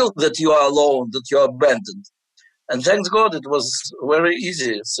feel that you are alone, that you are abandoned. And thanks God, it was very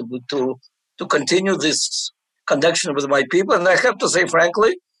easy simply to continue this connection with my people. And I have to say,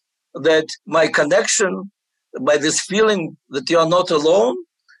 frankly, that my connection, by this feeling that you are not alone,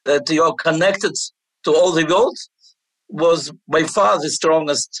 that you are connected to all the world, was by far the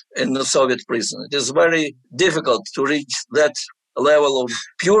strongest in the Soviet prison. It is very difficult to reach that level of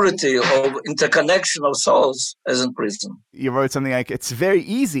purity, of interconnection of souls as in prison. You wrote something like, it's very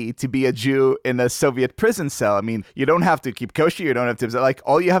easy to be a Jew in a Soviet prison cell. I mean, you don't have to keep kosher, you don't have to,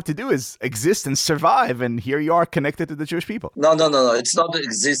 all you have to do is exist and survive, and here you are connected to the Jewish people. No, it's not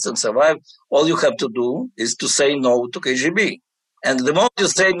exist and survive. All you have to do is to say no to KGB. And the moment you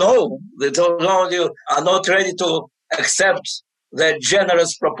say no, you are not ready to accept that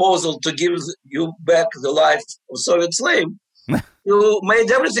generous proposal to give you back the life of Soviet slave. You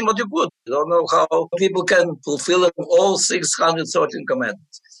made everything what you could. You don't know how people can fulfill all 613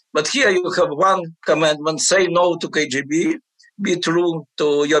 commandments. But here you have one commandment, say no to KGB, be true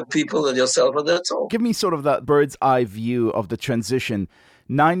to your people and yourself, and that's all. Give me sort of that bird's eye view of the transition.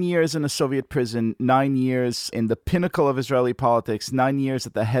 9 years in a Soviet prison, 9 years in the pinnacle of Israeli politics, 9 years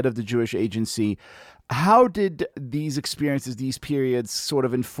at the head of the Jewish Agency. How did these experiences, these periods sort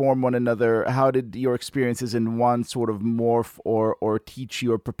of inform one another? How did your experiences in one sort of morph or teach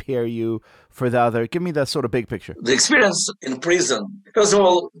you or prepare you for the other? Give me that sort of big picture. The experience in prison, first of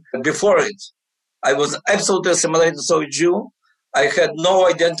all, before it, I was absolutely assimilated Soviet Jew. I had no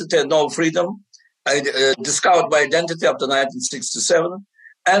identity and no freedom. I discovered my identity after 1967.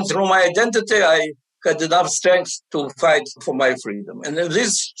 And through my identity, I had enough strength to fight for my freedom. And in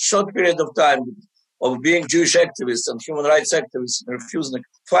this short period of time of being Jewish activist and human rights activist and refusing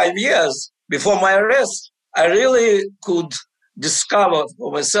 5 years before my arrest, I really could discover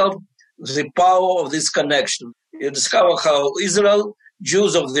for myself the power of this connection. You discover how Israel,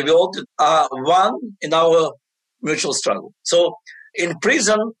 Jews of the world, are one in our mutual struggle. So in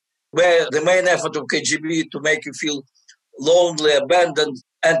prison, where the main effort of KGB to make you feel lonely, abandoned,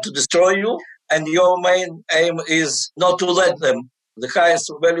 and to destroy you, and your main aim is not to let them. The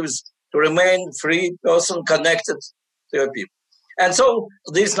highest value is to remain free person connected to your people. And so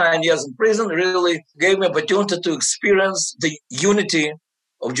these 9 years in prison really gave me opportunity to experience the unity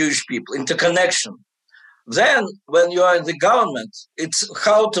of Jewish people, interconnection. Then when you are in the government, it's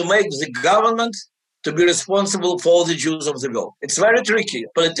how to make the government to be responsible for all the Jews of the world. It's very tricky.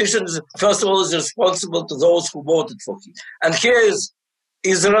 Politicians, first of all, is responsible to those who voted for him. And here is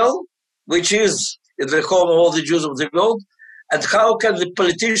Israel, which is the home of all the Jews of the world. And how can the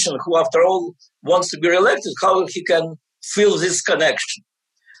politician, who after all wants to be reelected, how he can feel this connection?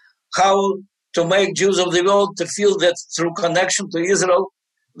 How to make Jews of the world to feel that through connection to Israel,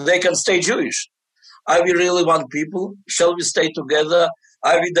 they can stay Jewish. Are we really one people? Shall we stay together?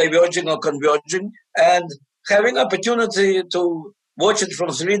 Are we diverging or converging? And having opportunity to watch it from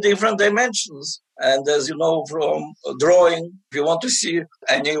 3 different dimensions. And as you know from drawing, if you want to see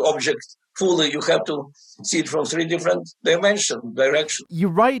any object fully, you have to see it from 3 different directions. You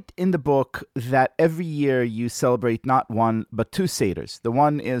write in the book that every year you celebrate not one, but 2 Seders. The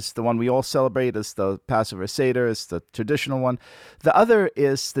one is the one we all celebrate as the Passover Seder, it's the traditional one. The other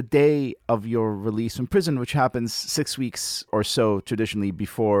is the day of your release from prison, which happens 6 weeks or so traditionally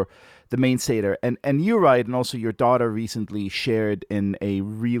before the main Seder. And you write, and also your daughter recently shared in a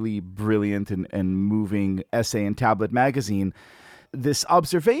really brilliant and moving essay in Tablet Magazine, this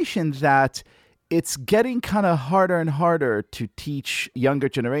observation that it's getting kind of harder and harder to teach younger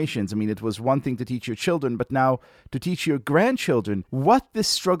generations. I mean, it was one thing to teach your children, but now to teach your grandchildren what this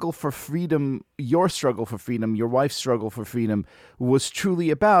struggle for freedom, your struggle for freedom, your wife's struggle for freedom was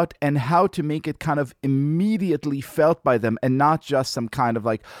truly about, and how to make it kind of immediately felt by them and not just some kind of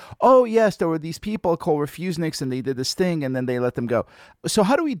like, oh, yes, there were these people called refuseniks and they did this thing and then they let them go. So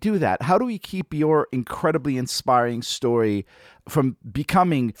how do we do that? How do we keep your incredibly inspiring story from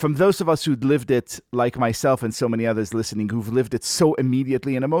those of us who'd lived it, like myself and so many others listening, who've lived it so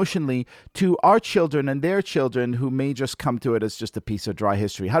immediately and emotionally, to our children and their children who may just come to it as just a piece of dry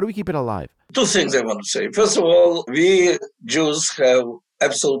history? How do we keep it alive? 2 things I want to say. First of all, we Jews have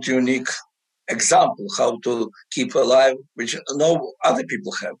absolutely unique example how to keep alive, which no other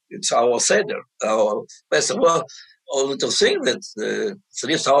people have. It's our Seder, our Passover. Only to think that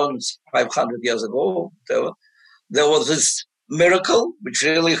 3,500 years ago, there was this miracle, which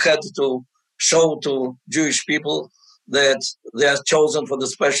really had to show to Jewish people that they are chosen for the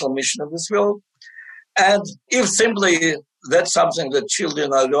special mission of this world. And if simply that's something that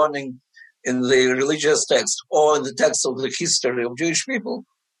children are learning in the religious text or in the text of the history of Jewish people,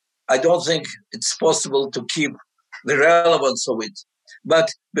 I don't think it's possible to keep the relevance of it. But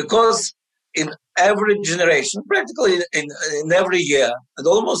because in every generation, practically in every year, and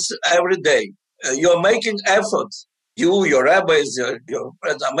almost every day, you're making effort. You, your rabbis, your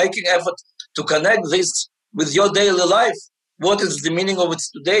friends are making effort to connect this with your daily life. What is the meaning of it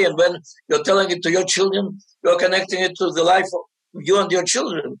today? And when you're telling it to your children, you're connecting it to the life of you and your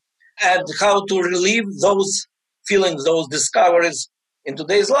children, and how to relieve those feelings, those discoveries in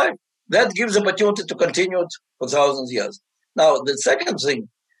today's life. That gives opportunity to continue it for thousands of years. Now, the second thing,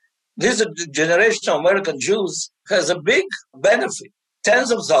 this generation of American Jews has a big benefit.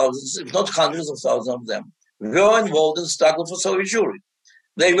 Tens of thousands, if not hundreds of thousands of them, were involved in the struggle for Soviet Jewry.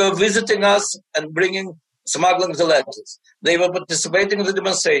 They were visiting us and smuggling the letters. They were participating in the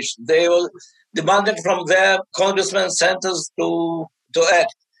demonstration. They were demanding from their congressmen and senators to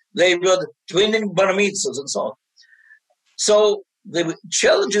act. They were twinning bar mitzvahs and so on. So the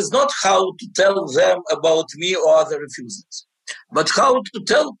challenge is not how to tell them about me or other refugees, but how to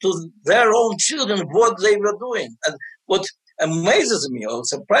tell to their own children what they were doing. And what amazes me or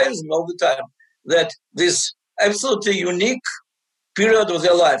surprises me all the time, that this absolutely unique period of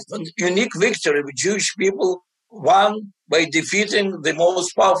their life, and unique victory with Jewish people won by defeating the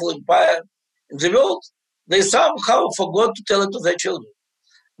most powerful empire in the world, they somehow forgot to tell it to their children.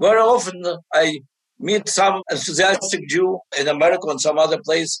 Very often I meet some enthusiastic Jew in America or some other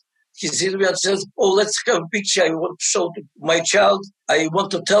place. He sees me and says, oh, let's have a picture. I want to show to my child. I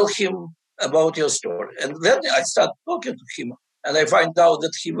want to tell him about your story. And then I start talking to him. And I find out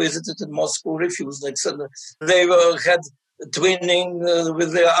that he visited in Moscow, refused. They had twinning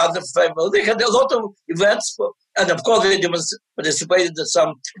with their other family. They had a lot of events. And of course, they participated in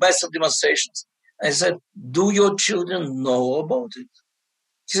some massive demonstrations. I said, do your children know about it?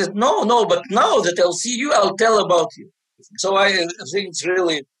 He said, no, but now that I'll see you, I'll tell about you. So I think it's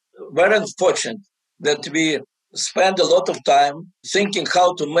really very unfortunate that we spend a lot of time thinking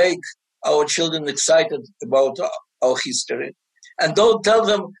how to make our children excited about our history. And don't tell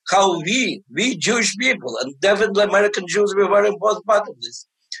them how we Jewish people, and definitely American Jews were a very important part of this,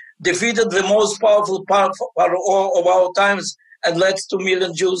 defeated the most powerful part of our times and led 2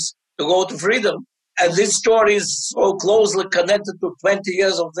 million Jews to go to freedom. And this story is so closely connected to 20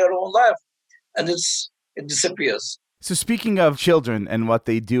 years of their own life, and it disappears. So speaking of children and what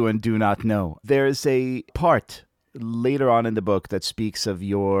they do and do not know, there is a part later on in the book that speaks of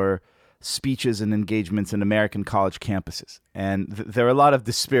your speeches and engagements in American college campuses. And there are a lot of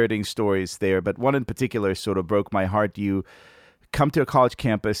dispiriting stories there, but one in particular sort of broke my heart. You come to a college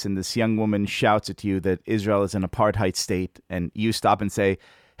campus and this young woman shouts at you that Israel is an apartheid state, and you stop and say,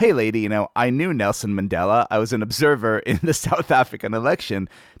 hey, lady, I knew Nelson Mandela. I was an observer in the South African election.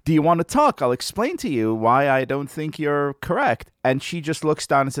 Do you want to talk? I'll explain to you why I don't think you're correct. And she just looks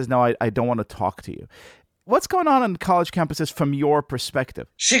down and says, no, I don't want to talk to you. What's going on college campuses from your perspective?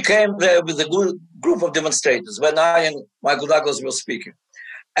 She came there with a good group of demonstrators when I and Michael Douglas were speaking.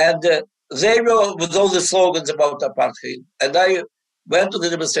 And they were with all the slogans about apartheid. And I went to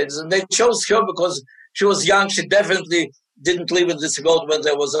the demonstrators, and they chose her because she was young. She definitely didn't live in this world when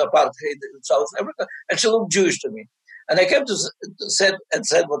there was apartheid in South Africa. And she looked Jewish to me. And I came to said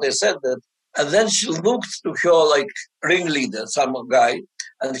what I said. And then she looked to her like ringleader, some guy,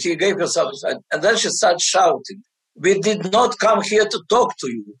 and he gave her some sign. And then she started shouting, "We did not come here to talk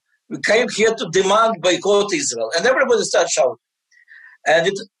to you. We came here to demand boycott Israel." And everybody started shouting.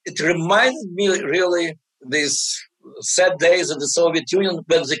 And it reminded me really these sad days in the Soviet Union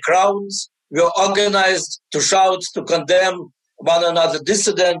when the crowds were organized to shout, to condemn one another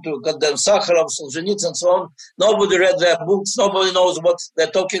dissident, to condemn Sakharov, Solzhenitsyn, and so on. Nobody read their books. Nobody knows what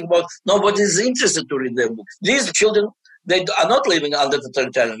they're talking about. Nobody is interested to read their books. These children, they are not living under the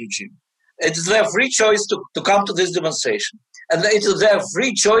totalitarian regime. It is their free choice to come to this demonstration. And it is their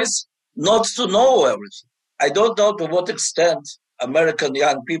free choice not to know everything. I don't know to what extent American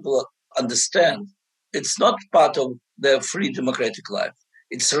young people understand. It's not part of their free democratic life.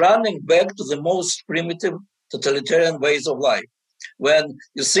 It's running back to the most primitive totalitarian ways of life, when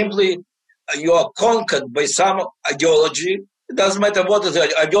you are conquered by some ideology. It doesn't matter what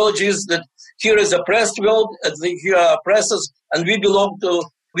the ideology is, that here is a oppressed world, and here are oppressors, and we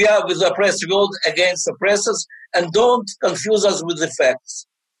are with the oppressed world against oppressors, and don't confuse us with the facts.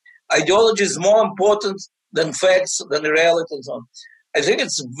 Ideology is more important than facts, than reality, and so on. I think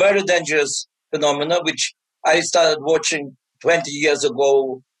it's a very dangerous phenomenon, which I started watching 20 years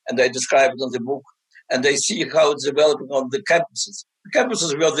ago, and I described it in the book. And I see how it's developing on the campuses. The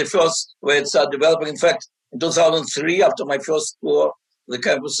campuses were the first where it started developing. In fact, in 2003, after my first tour, the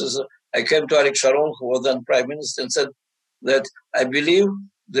campuses, I came to Ariel Sharon, who was then Prime Minister, and said that I believe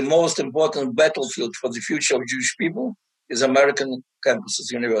the most important battlefield for the future of Jewish people is American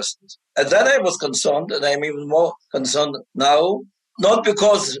campuses, universities. And then I was concerned, and I'm even more concerned now, not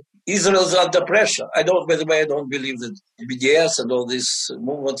because Israel is under pressure. By the way, I don't believe that BDS and all these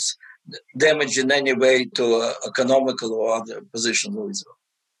movements damage in any way to economical or other positions of Israel.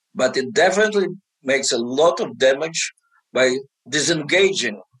 But it definitely makes a lot of damage by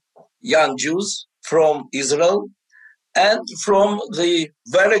disengaging young Jews from Israel and from the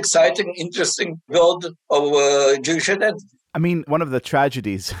very exciting, interesting world of Jewish identity. I mean, one of the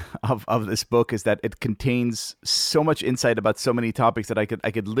tragedies of this book is that it contains so much insight about so many topics that I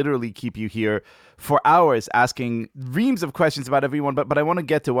could literally keep you here for hours asking reams of questions about everyone. But I want to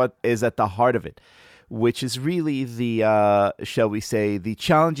get to what is at the heart of it, which is really the, shall we say, the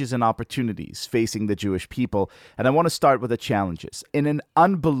challenges and opportunities facing the Jewish people. And I want to start with the challenges in an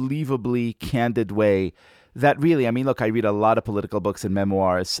unbelievably candid way. That really, I mean, look, I read a lot of political books and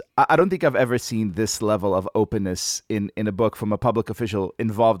memoirs. I don't think I've ever seen this level of openness in a book from a public official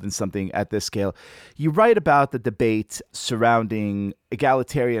involved in something at this scale. You write about the debate surrounding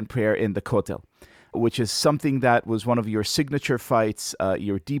egalitarian prayer in the Kotel, which is something that was one of your signature fights.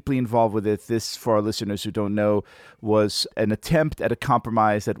 You're deeply involved with it. This, for our listeners who don't know, was an attempt at a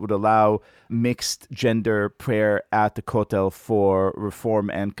compromise that would allow mixed gender prayer at the Kotel for Reform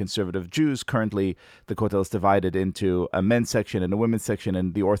and conservative Jews. Currently, the Kotel is divided into a men's section and a women's section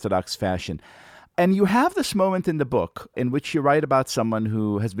in the Orthodox fashion. And you have this moment in the book in which you write about someone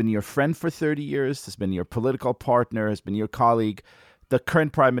who has been your friend for 30 years, has been your political partner, has been your colleague, the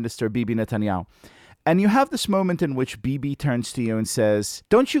current Prime Minister, Bibi Netanyahu. And you have this moment in which Bibi turns to you and says,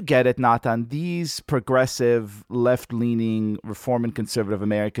 don't you get it, Natan? These progressive, left-leaning, reform and conservative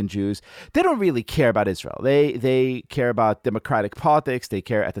American Jews, they don't really care about Israel. They care about democratic politics. They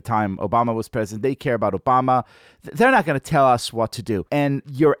care, at the time Obama was president, they care about Obama. They're not going to tell us what to do. And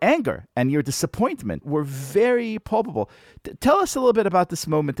your anger and your disappointment were very palpable. Tell us a little bit about this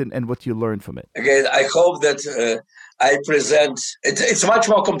moment and what you learned from it. Again, I hope that I present, it's a much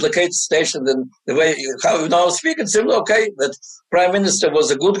more complicated situation than the way how you now speak. It seems okay that Prime Minister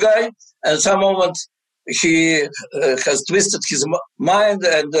was a good guy, and some moment he has twisted his mind,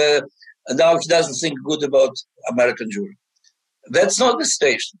 and now he doesn't think good about American Jewry. That's not the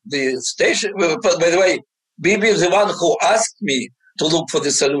station. The station, by the way, Bibi is the one who asked me to look for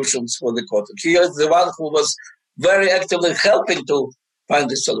the solutions for the Kotel. He is the one who was very actively helping to find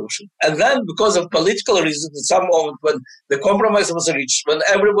the solution. And then, because of political reasons, at some moment when the compromise was reached, when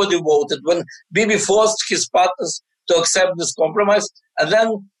everybody voted, when Bibi forced his partners to accept this compromise, and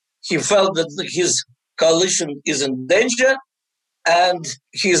then he felt that his coalition is in danger, and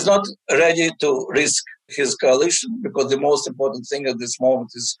he is not ready to risk his coalition, because the most important thing at this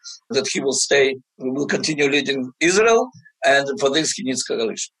moment is that he will continue leading Israel, and for this he needs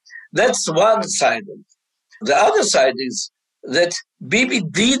coalition. That's one side of it. The other side is that Bibi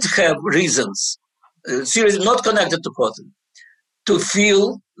did have reasons, seriously not connected to Putin, to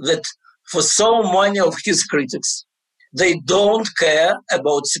feel that for so many of his critics, they don't care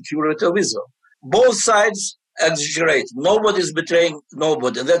about security of Israel. Both sides exaggerate. Nobody is betraying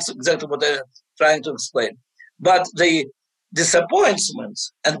nobody. That's exactly what I'm trying to explain. But the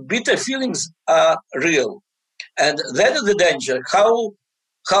disappointments and bitter feelings are real. And that is the danger.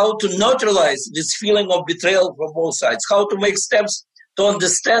 How to neutralize this feeling of betrayal from both sides, how to make steps to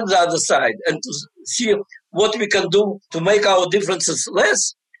understand the other side and to see what we can do to make our differences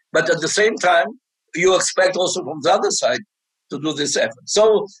less, but at the same time, you expect also from the other side to do this effort.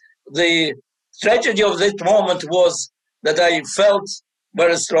 So the tragedy of that moment was that I felt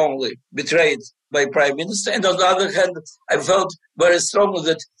very strongly betrayed by Prime Minister, and on the other hand, I felt very strongly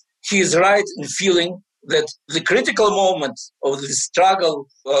that he is right in feeling that the critical moment of the struggle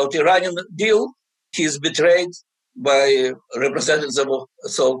of the Iranian deal, he is betrayed by representatives of a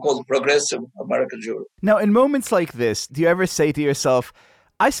so-called progressive American Jewry. Now, in moments like this, do you ever say to yourself,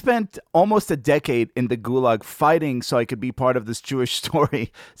 I spent almost a decade in the Gulag fighting so I could be part of this Jewish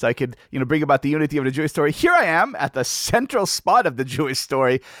story, so I could, bring about the unity of the Jewish story. Here I am at the central spot of the Jewish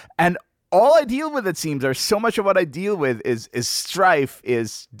story, and all I deal with, it seems, or so much of what I deal with is strife,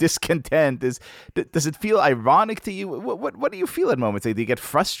 is discontent. Does it feel ironic to you? What do you feel at moments? Do you get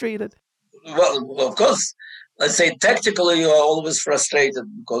frustrated? Well, of course, let's say tactically you are always frustrated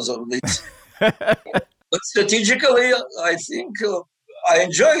because of this. But strategically, I think I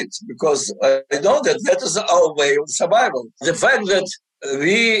enjoy it because I know that is our way of survival. The fact that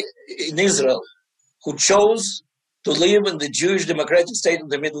we in Israel, who chose to live in the Jewish democratic state of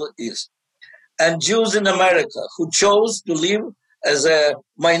the Middle East, and Jews in America who chose to live as a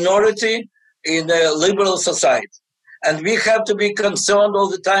minority in a liberal society. And we have to be concerned all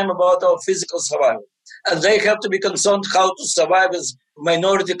the time about our physical survival. And they have to be concerned how to survive as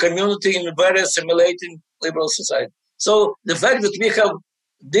minority community in a very assimilating liberal society. So the fact that we have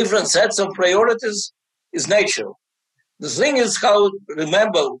different sets of priorities is natural. The thing is how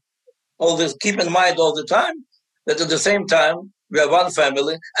remember all this, keep in mind all the time that at the same time we are one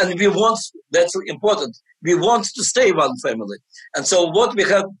family, and that's important, we want to stay one family. And so what we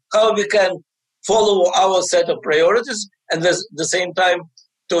have, how we can follow our set of priorities, and at the same time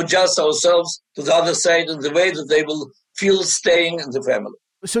to adjust ourselves to the other side in the way that they will feel staying in the family.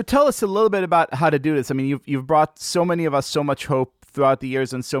 So tell us a little bit about how to do this. I mean, you've brought so many of us so much hope throughout the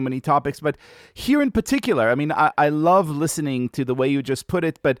years on so many topics, but here in particular, I mean, I love listening to the way you just put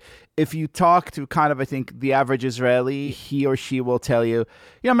it, but if you talk to kind of, I think, the average Israeli, he or she will tell you,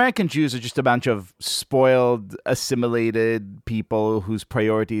 American Jews are just a bunch of spoiled, assimilated people whose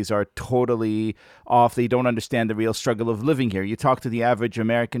priorities are totally off. They don't understand the real struggle of living here. You talk to the average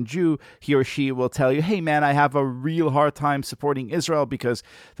American Jew, he or she will tell you, hey man, I have a real hard time supporting Israel because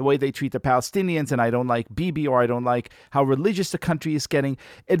the way they treat the Palestinians, and I don't like Bibi, or I don't like how religious the country is getting.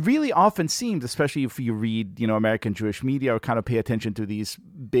 It really often seems, especially if you read, American Jewish media or kind of pay attention to these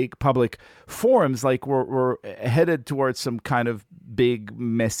big public forums, like we're headed towards some kind of big,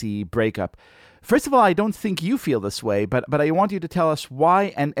 messy breakup. First of all, I don't think you feel this way, but I want you to tell us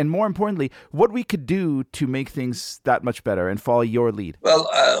why, and more importantly, what we could do to make things that much better and follow your lead. Well,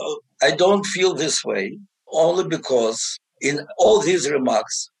 I don't feel this way only because in all these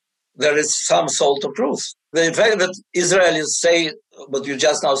remarks, there is some salt of truth. The fact that Israelis say what you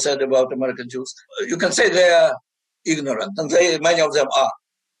just now said about American Jews, you can say they are ignorant, and many of them are.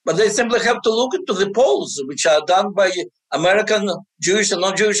 But they simply have to look into the polls, which are done by American Jewish and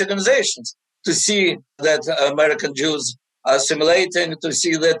non-Jewish organizations, to see that American Jews are assimilating, to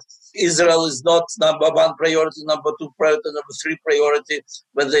see that Israel is not number one priority, number two priority, number three priority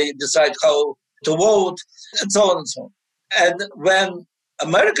when they decide how to vote, and so on and so on. And when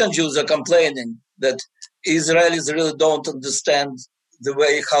American Jews are complaining that Israelis really don't understand the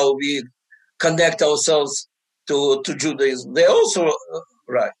way how we connect ourselves to Judaism, they're also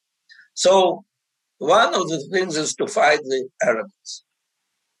right. So one of the things is to fight the arrogance.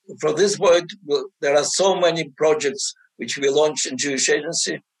 From this point, there are so many projects which we launched in Jewish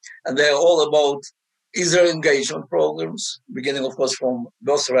Agency, and they're all about Israel engagement programs, beginning, of course, from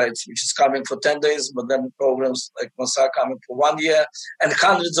Birthrights, which is coming for 10 days, but then programs like Masa coming for 1 year, and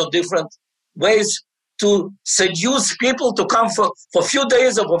hundreds of different ways to seduce people to come for a few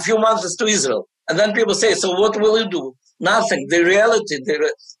days or for a few months to Israel. And then people say, so what will you do? Nothing. The reality,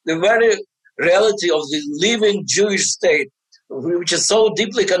 the very reality of the living Jewish state which is so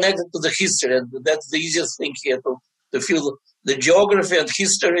deeply connected to the history. And that's the easiest thing here to feel the geography and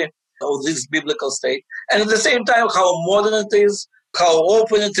history of this biblical state. And at the same time, how modern it is, how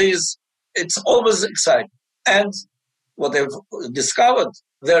open it is. It's always exciting. And what I've discovered,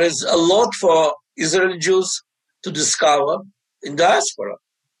 there is a lot for Israeli Jews to discover in diaspora.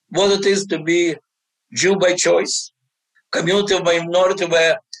 What it is to be Jew by choice, community of minority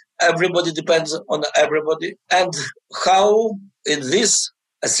where everybody depends on everybody, and how in this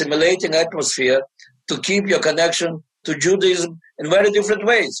assimilating atmosphere to keep your connection to Judaism in very different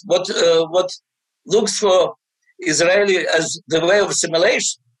ways. What looks for Israeli as the way of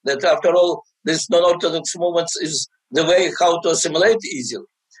assimilation, that after all, this non-Orthodox movement is the way how to assimilate easily.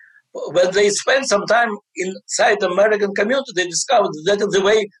 When they spend some time inside the American community, they discover that is the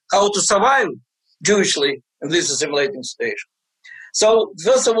way how to survive Jewishly in this assimilating station. So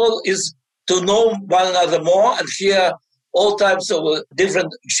first of all is to know one another more, and here all types of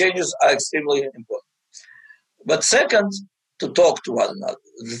different exchanges are extremely important. But second, to talk to one another.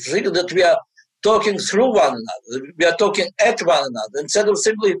 The thing that we are talking through one another, we are talking at one another, instead of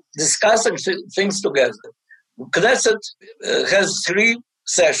simply discussing things together. Knesset has 3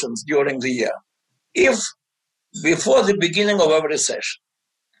 sessions during the year. If before the beginning of every session,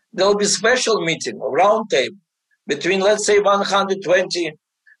 there will be special meeting or round table between, let's say, 120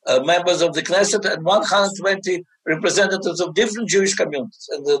 members of the Knesset and 120 representatives of different Jewish communities.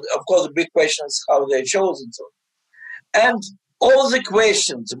 And of course, the big question is how they're chosen. So, and all the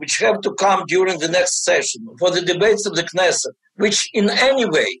questions which have to come during the next session for the debates of the Knesset, which in any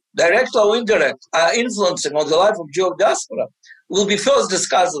way, direct or indirect, are influencing on the life of Jewish diaspora, will be first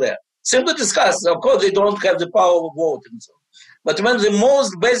discussed there. Simply discussed. Of course, they don't have the power of voting. So. But when the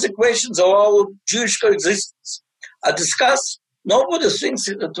most basic questions of our Jewish coexistence are discussed, nobody thinks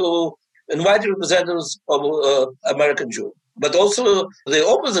to invite representatives of American Jews. But also the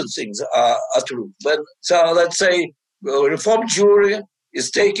opposite things are true. So let's say Reform Jewry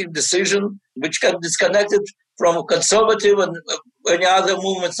is taking decision which can be disconnected from conservative and any other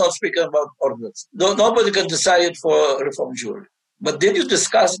movements not speaking about Orthodox. Nobody can decide it for Reform Jewry. But did you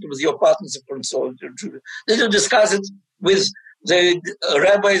discuss it with your partners of conservative Jewry? Did you discuss it with the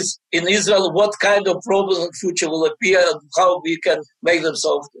rabbis in Israel, what kind of problems in the future will appear and how we can make them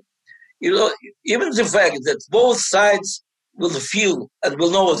solved? You know, even the fact that both sides will feel and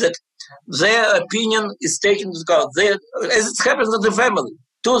will know that their opinion is taken into account. As it happens in the family,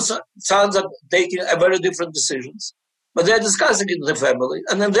 2 sons are taking very different decisions, but they're discussing it in the family,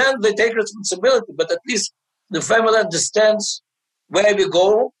 and then they take responsibility, but at least the family understands where we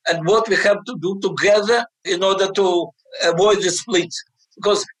go and what we have to do together in order to avoid the split.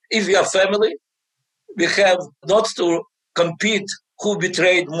 Because if we are family, we have not to compete who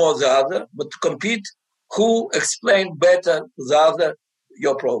betrayed more the other, but to compete who explained better to the other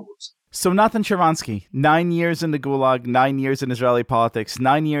your problems. So Nathan Sharansky, 9 years in the Gulag, 9 years in Israeli politics,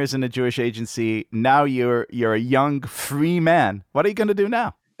 9 years in a Jewish agency. Now you're a young, free man. What are you going to do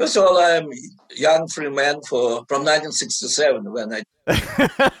now? First of all, I'm a young free man from 1967 when I...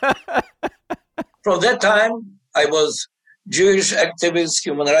 From that time, I was Jewish activist,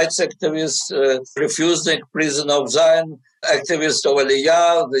 human rights activist, refused the prison of Zion, activist of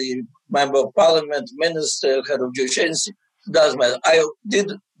Aliyah, the member of parliament, minister, head of Jewish agency. Doesn't matter. I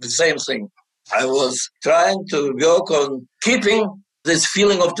did the same thing. I was trying to work on keeping this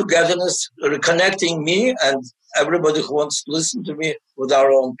feeling of togetherness, reconnecting me and everybody who wants to listen to me with our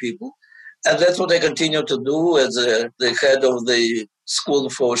own people. And that's what I continue to do as the head of the School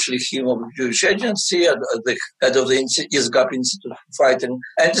for Shlichim of the Jewish Agency, and the head of the ISGAP Institute Fighting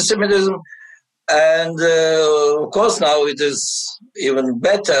Anti-Semitism. And of course now it is even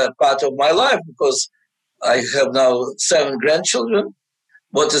better part of my life because I have now 7 grandchildren.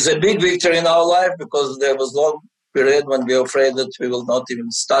 What is a big victory in our life because there was long period when we were afraid that we will not even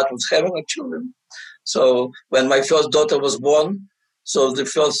start with having children. So when my first daughter was born, so the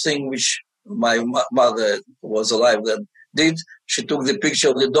first thing which my mother, who was alive then, did, she took the picture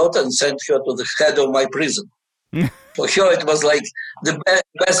of the daughter and sent her to the head of my prison. For her, it was like the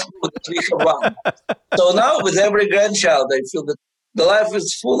best food that we have won. So now with every grandchild, I feel that the life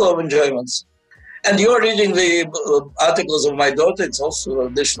is full of enjoyments. And you're reading the articles of my daughter, it's also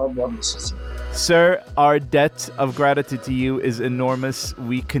additional bonuses. Sir, our debt of gratitude to you is enormous.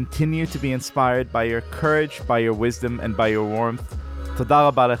 We continue to be inspired by your courage, by your wisdom, and by your warmth.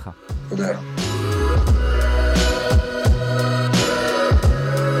 Toda rabba lecha. Toda.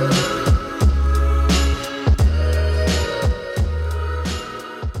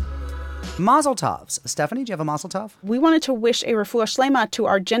 Mazel tovs. Stephanie, do you have a mazel tov? We wanted to wish a refuah shlema to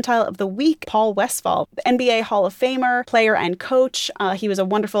our Gentile of the Week, Paul Westphal, the NBA Hall of Famer, player and coach. He was a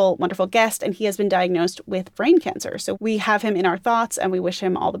wonderful, wonderful guest, and he has been diagnosed with brain cancer. So we have him in our thoughts, and we wish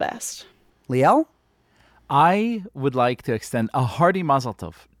him all the best. Liel? I would like to extend a hearty mazel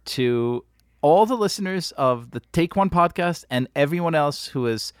tov to all the listeners of the Take One podcast and everyone else who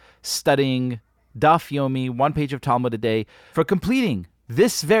is studying Daf Yomi, 1 page of Talmud a day, for completing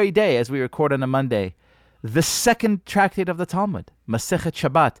this very day, as we record on a Monday, the second tractate of the Talmud, Masechet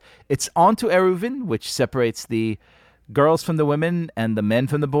Shabbat. It's on to Eruvin, which separates the girls from the women and the men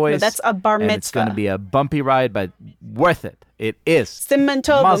from the boys. No, that's a bar mitzvah. And it's going to be a bumpy ride, but worth it. It is. Simon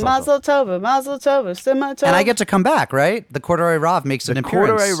Tova, Mazel Tova, Mazel Tova, Simon Tova. And I get to come back, right? The Corduroy Rav makes an appearance.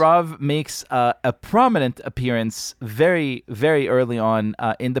 The Corduroy Rav makes a prominent appearance very, very early on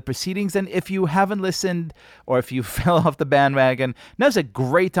in the proceedings. And if you haven't listened or if you fell off the bandwagon, now's a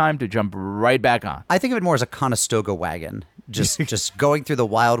great time to jump right back on. I think of it more as a Conestoga wagon. Just going through the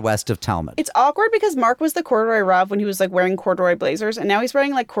wild west of Talmud. It's awkward because Mark was the corduroy Rav when he was like wearing corduroy blazers, and now he's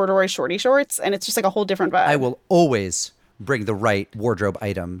wearing like corduroy shorty shorts, and it's just like a whole different vibe. I will always bring the right wardrobe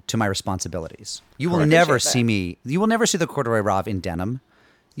item to my responsibilities. You will never see me. You will never see the corduroy Rav in denim.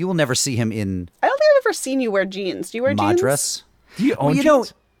 You will never see him in. I don't think I've ever seen you wear jeans. Do you wear jeans? Madras. Do you own jeans? Know,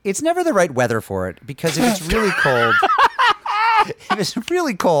 it's never the right weather for it because if it's really cold. If it's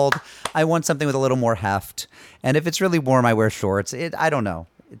really cold, I want something with a little more heft. And if it's really warm, I wear shorts. I don't know.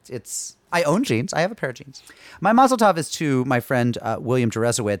 I own jeans. I have a pair of jeans. My mazel tov is to my friend William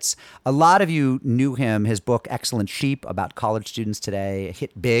Deresiewicz. A lot of you knew him. His book, Excellent Sheep, about college students today,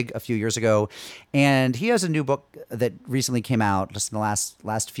 hit big a few years ago. And he has a new book that recently came out just in the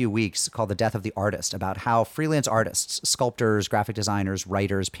last few weeks called The Death of the Artist, about how freelance artists, sculptors, graphic designers,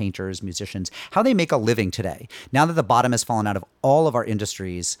 writers, painters, musicians, how they make a living today. Now that the bottom has fallen out of all of our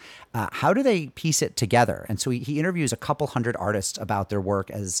industries, how do they piece it together? And so he interviews a couple hundred artists about their work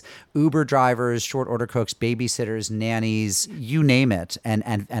as Uber drivers, short order cooks, babysitters, nannies, you name it,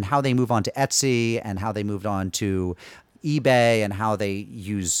 and how they move on to Etsy and how they moved on to eBay and how they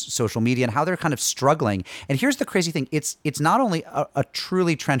use social media and how they're kind of struggling. And here's the crazy thing. It's not only a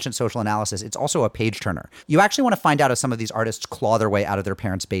truly trenchant social analysis, it's also a page turner. You actually want to find out if some of these artists claw their way out of their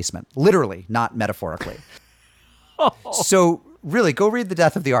parents' basement, literally, not metaphorically. So really, go read The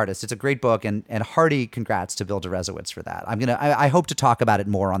Death of the Artist. It's a great book, and hearty congrats to Bill Deresiewicz for that. I hope to talk about it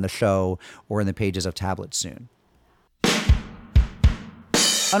more on the show or in the pages of Tablet soon.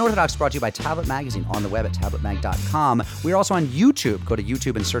 Unorthodox brought to you by Tablet Magazine on the web at tabletmag.com. We're also on YouTube. Go to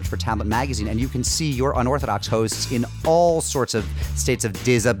YouTube and search for Tablet Magazine, and you can see your Unorthodox hosts in all sorts of states of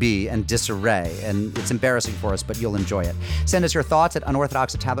déshabille and disarray. And it's embarrassing for us, but you'll enjoy it. Send us your thoughts at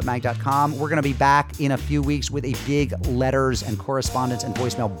unorthodox@tabletmag.com. We're going to be back in a few weeks with a big letters and correspondence and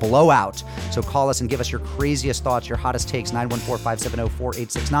voicemail blowout. So call us and give us your craziest thoughts, your hottest takes,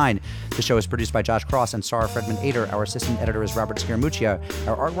 914-570-4869. The show is produced by Josh Cross and Sarah Fredman-Ader. Our assistant editor is Robert Scaramuccia.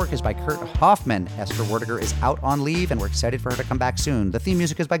 Our artwork is by Kurt Hoffman. Esther Werdiger is out on leave, and we're excited for her to come back soon. The theme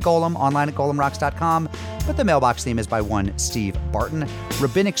music is by Golem, online at golemrocks.com, but the mailbox theme is by one Steve Barton.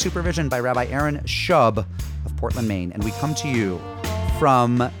 Rabbinic supervision by Rabbi Aaron Shub of Portland, Maine. And we come to you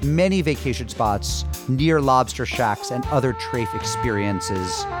from many vacation spots near lobster shacks and other trafe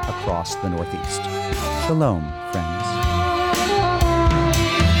experiences across the Northeast. Shalom, friends.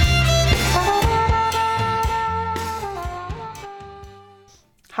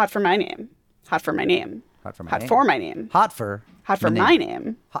 Hot for my name. Hot for my name. Hot for my Hot name. for my name. Hot for Hot for my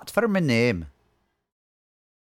name. Hot for my name.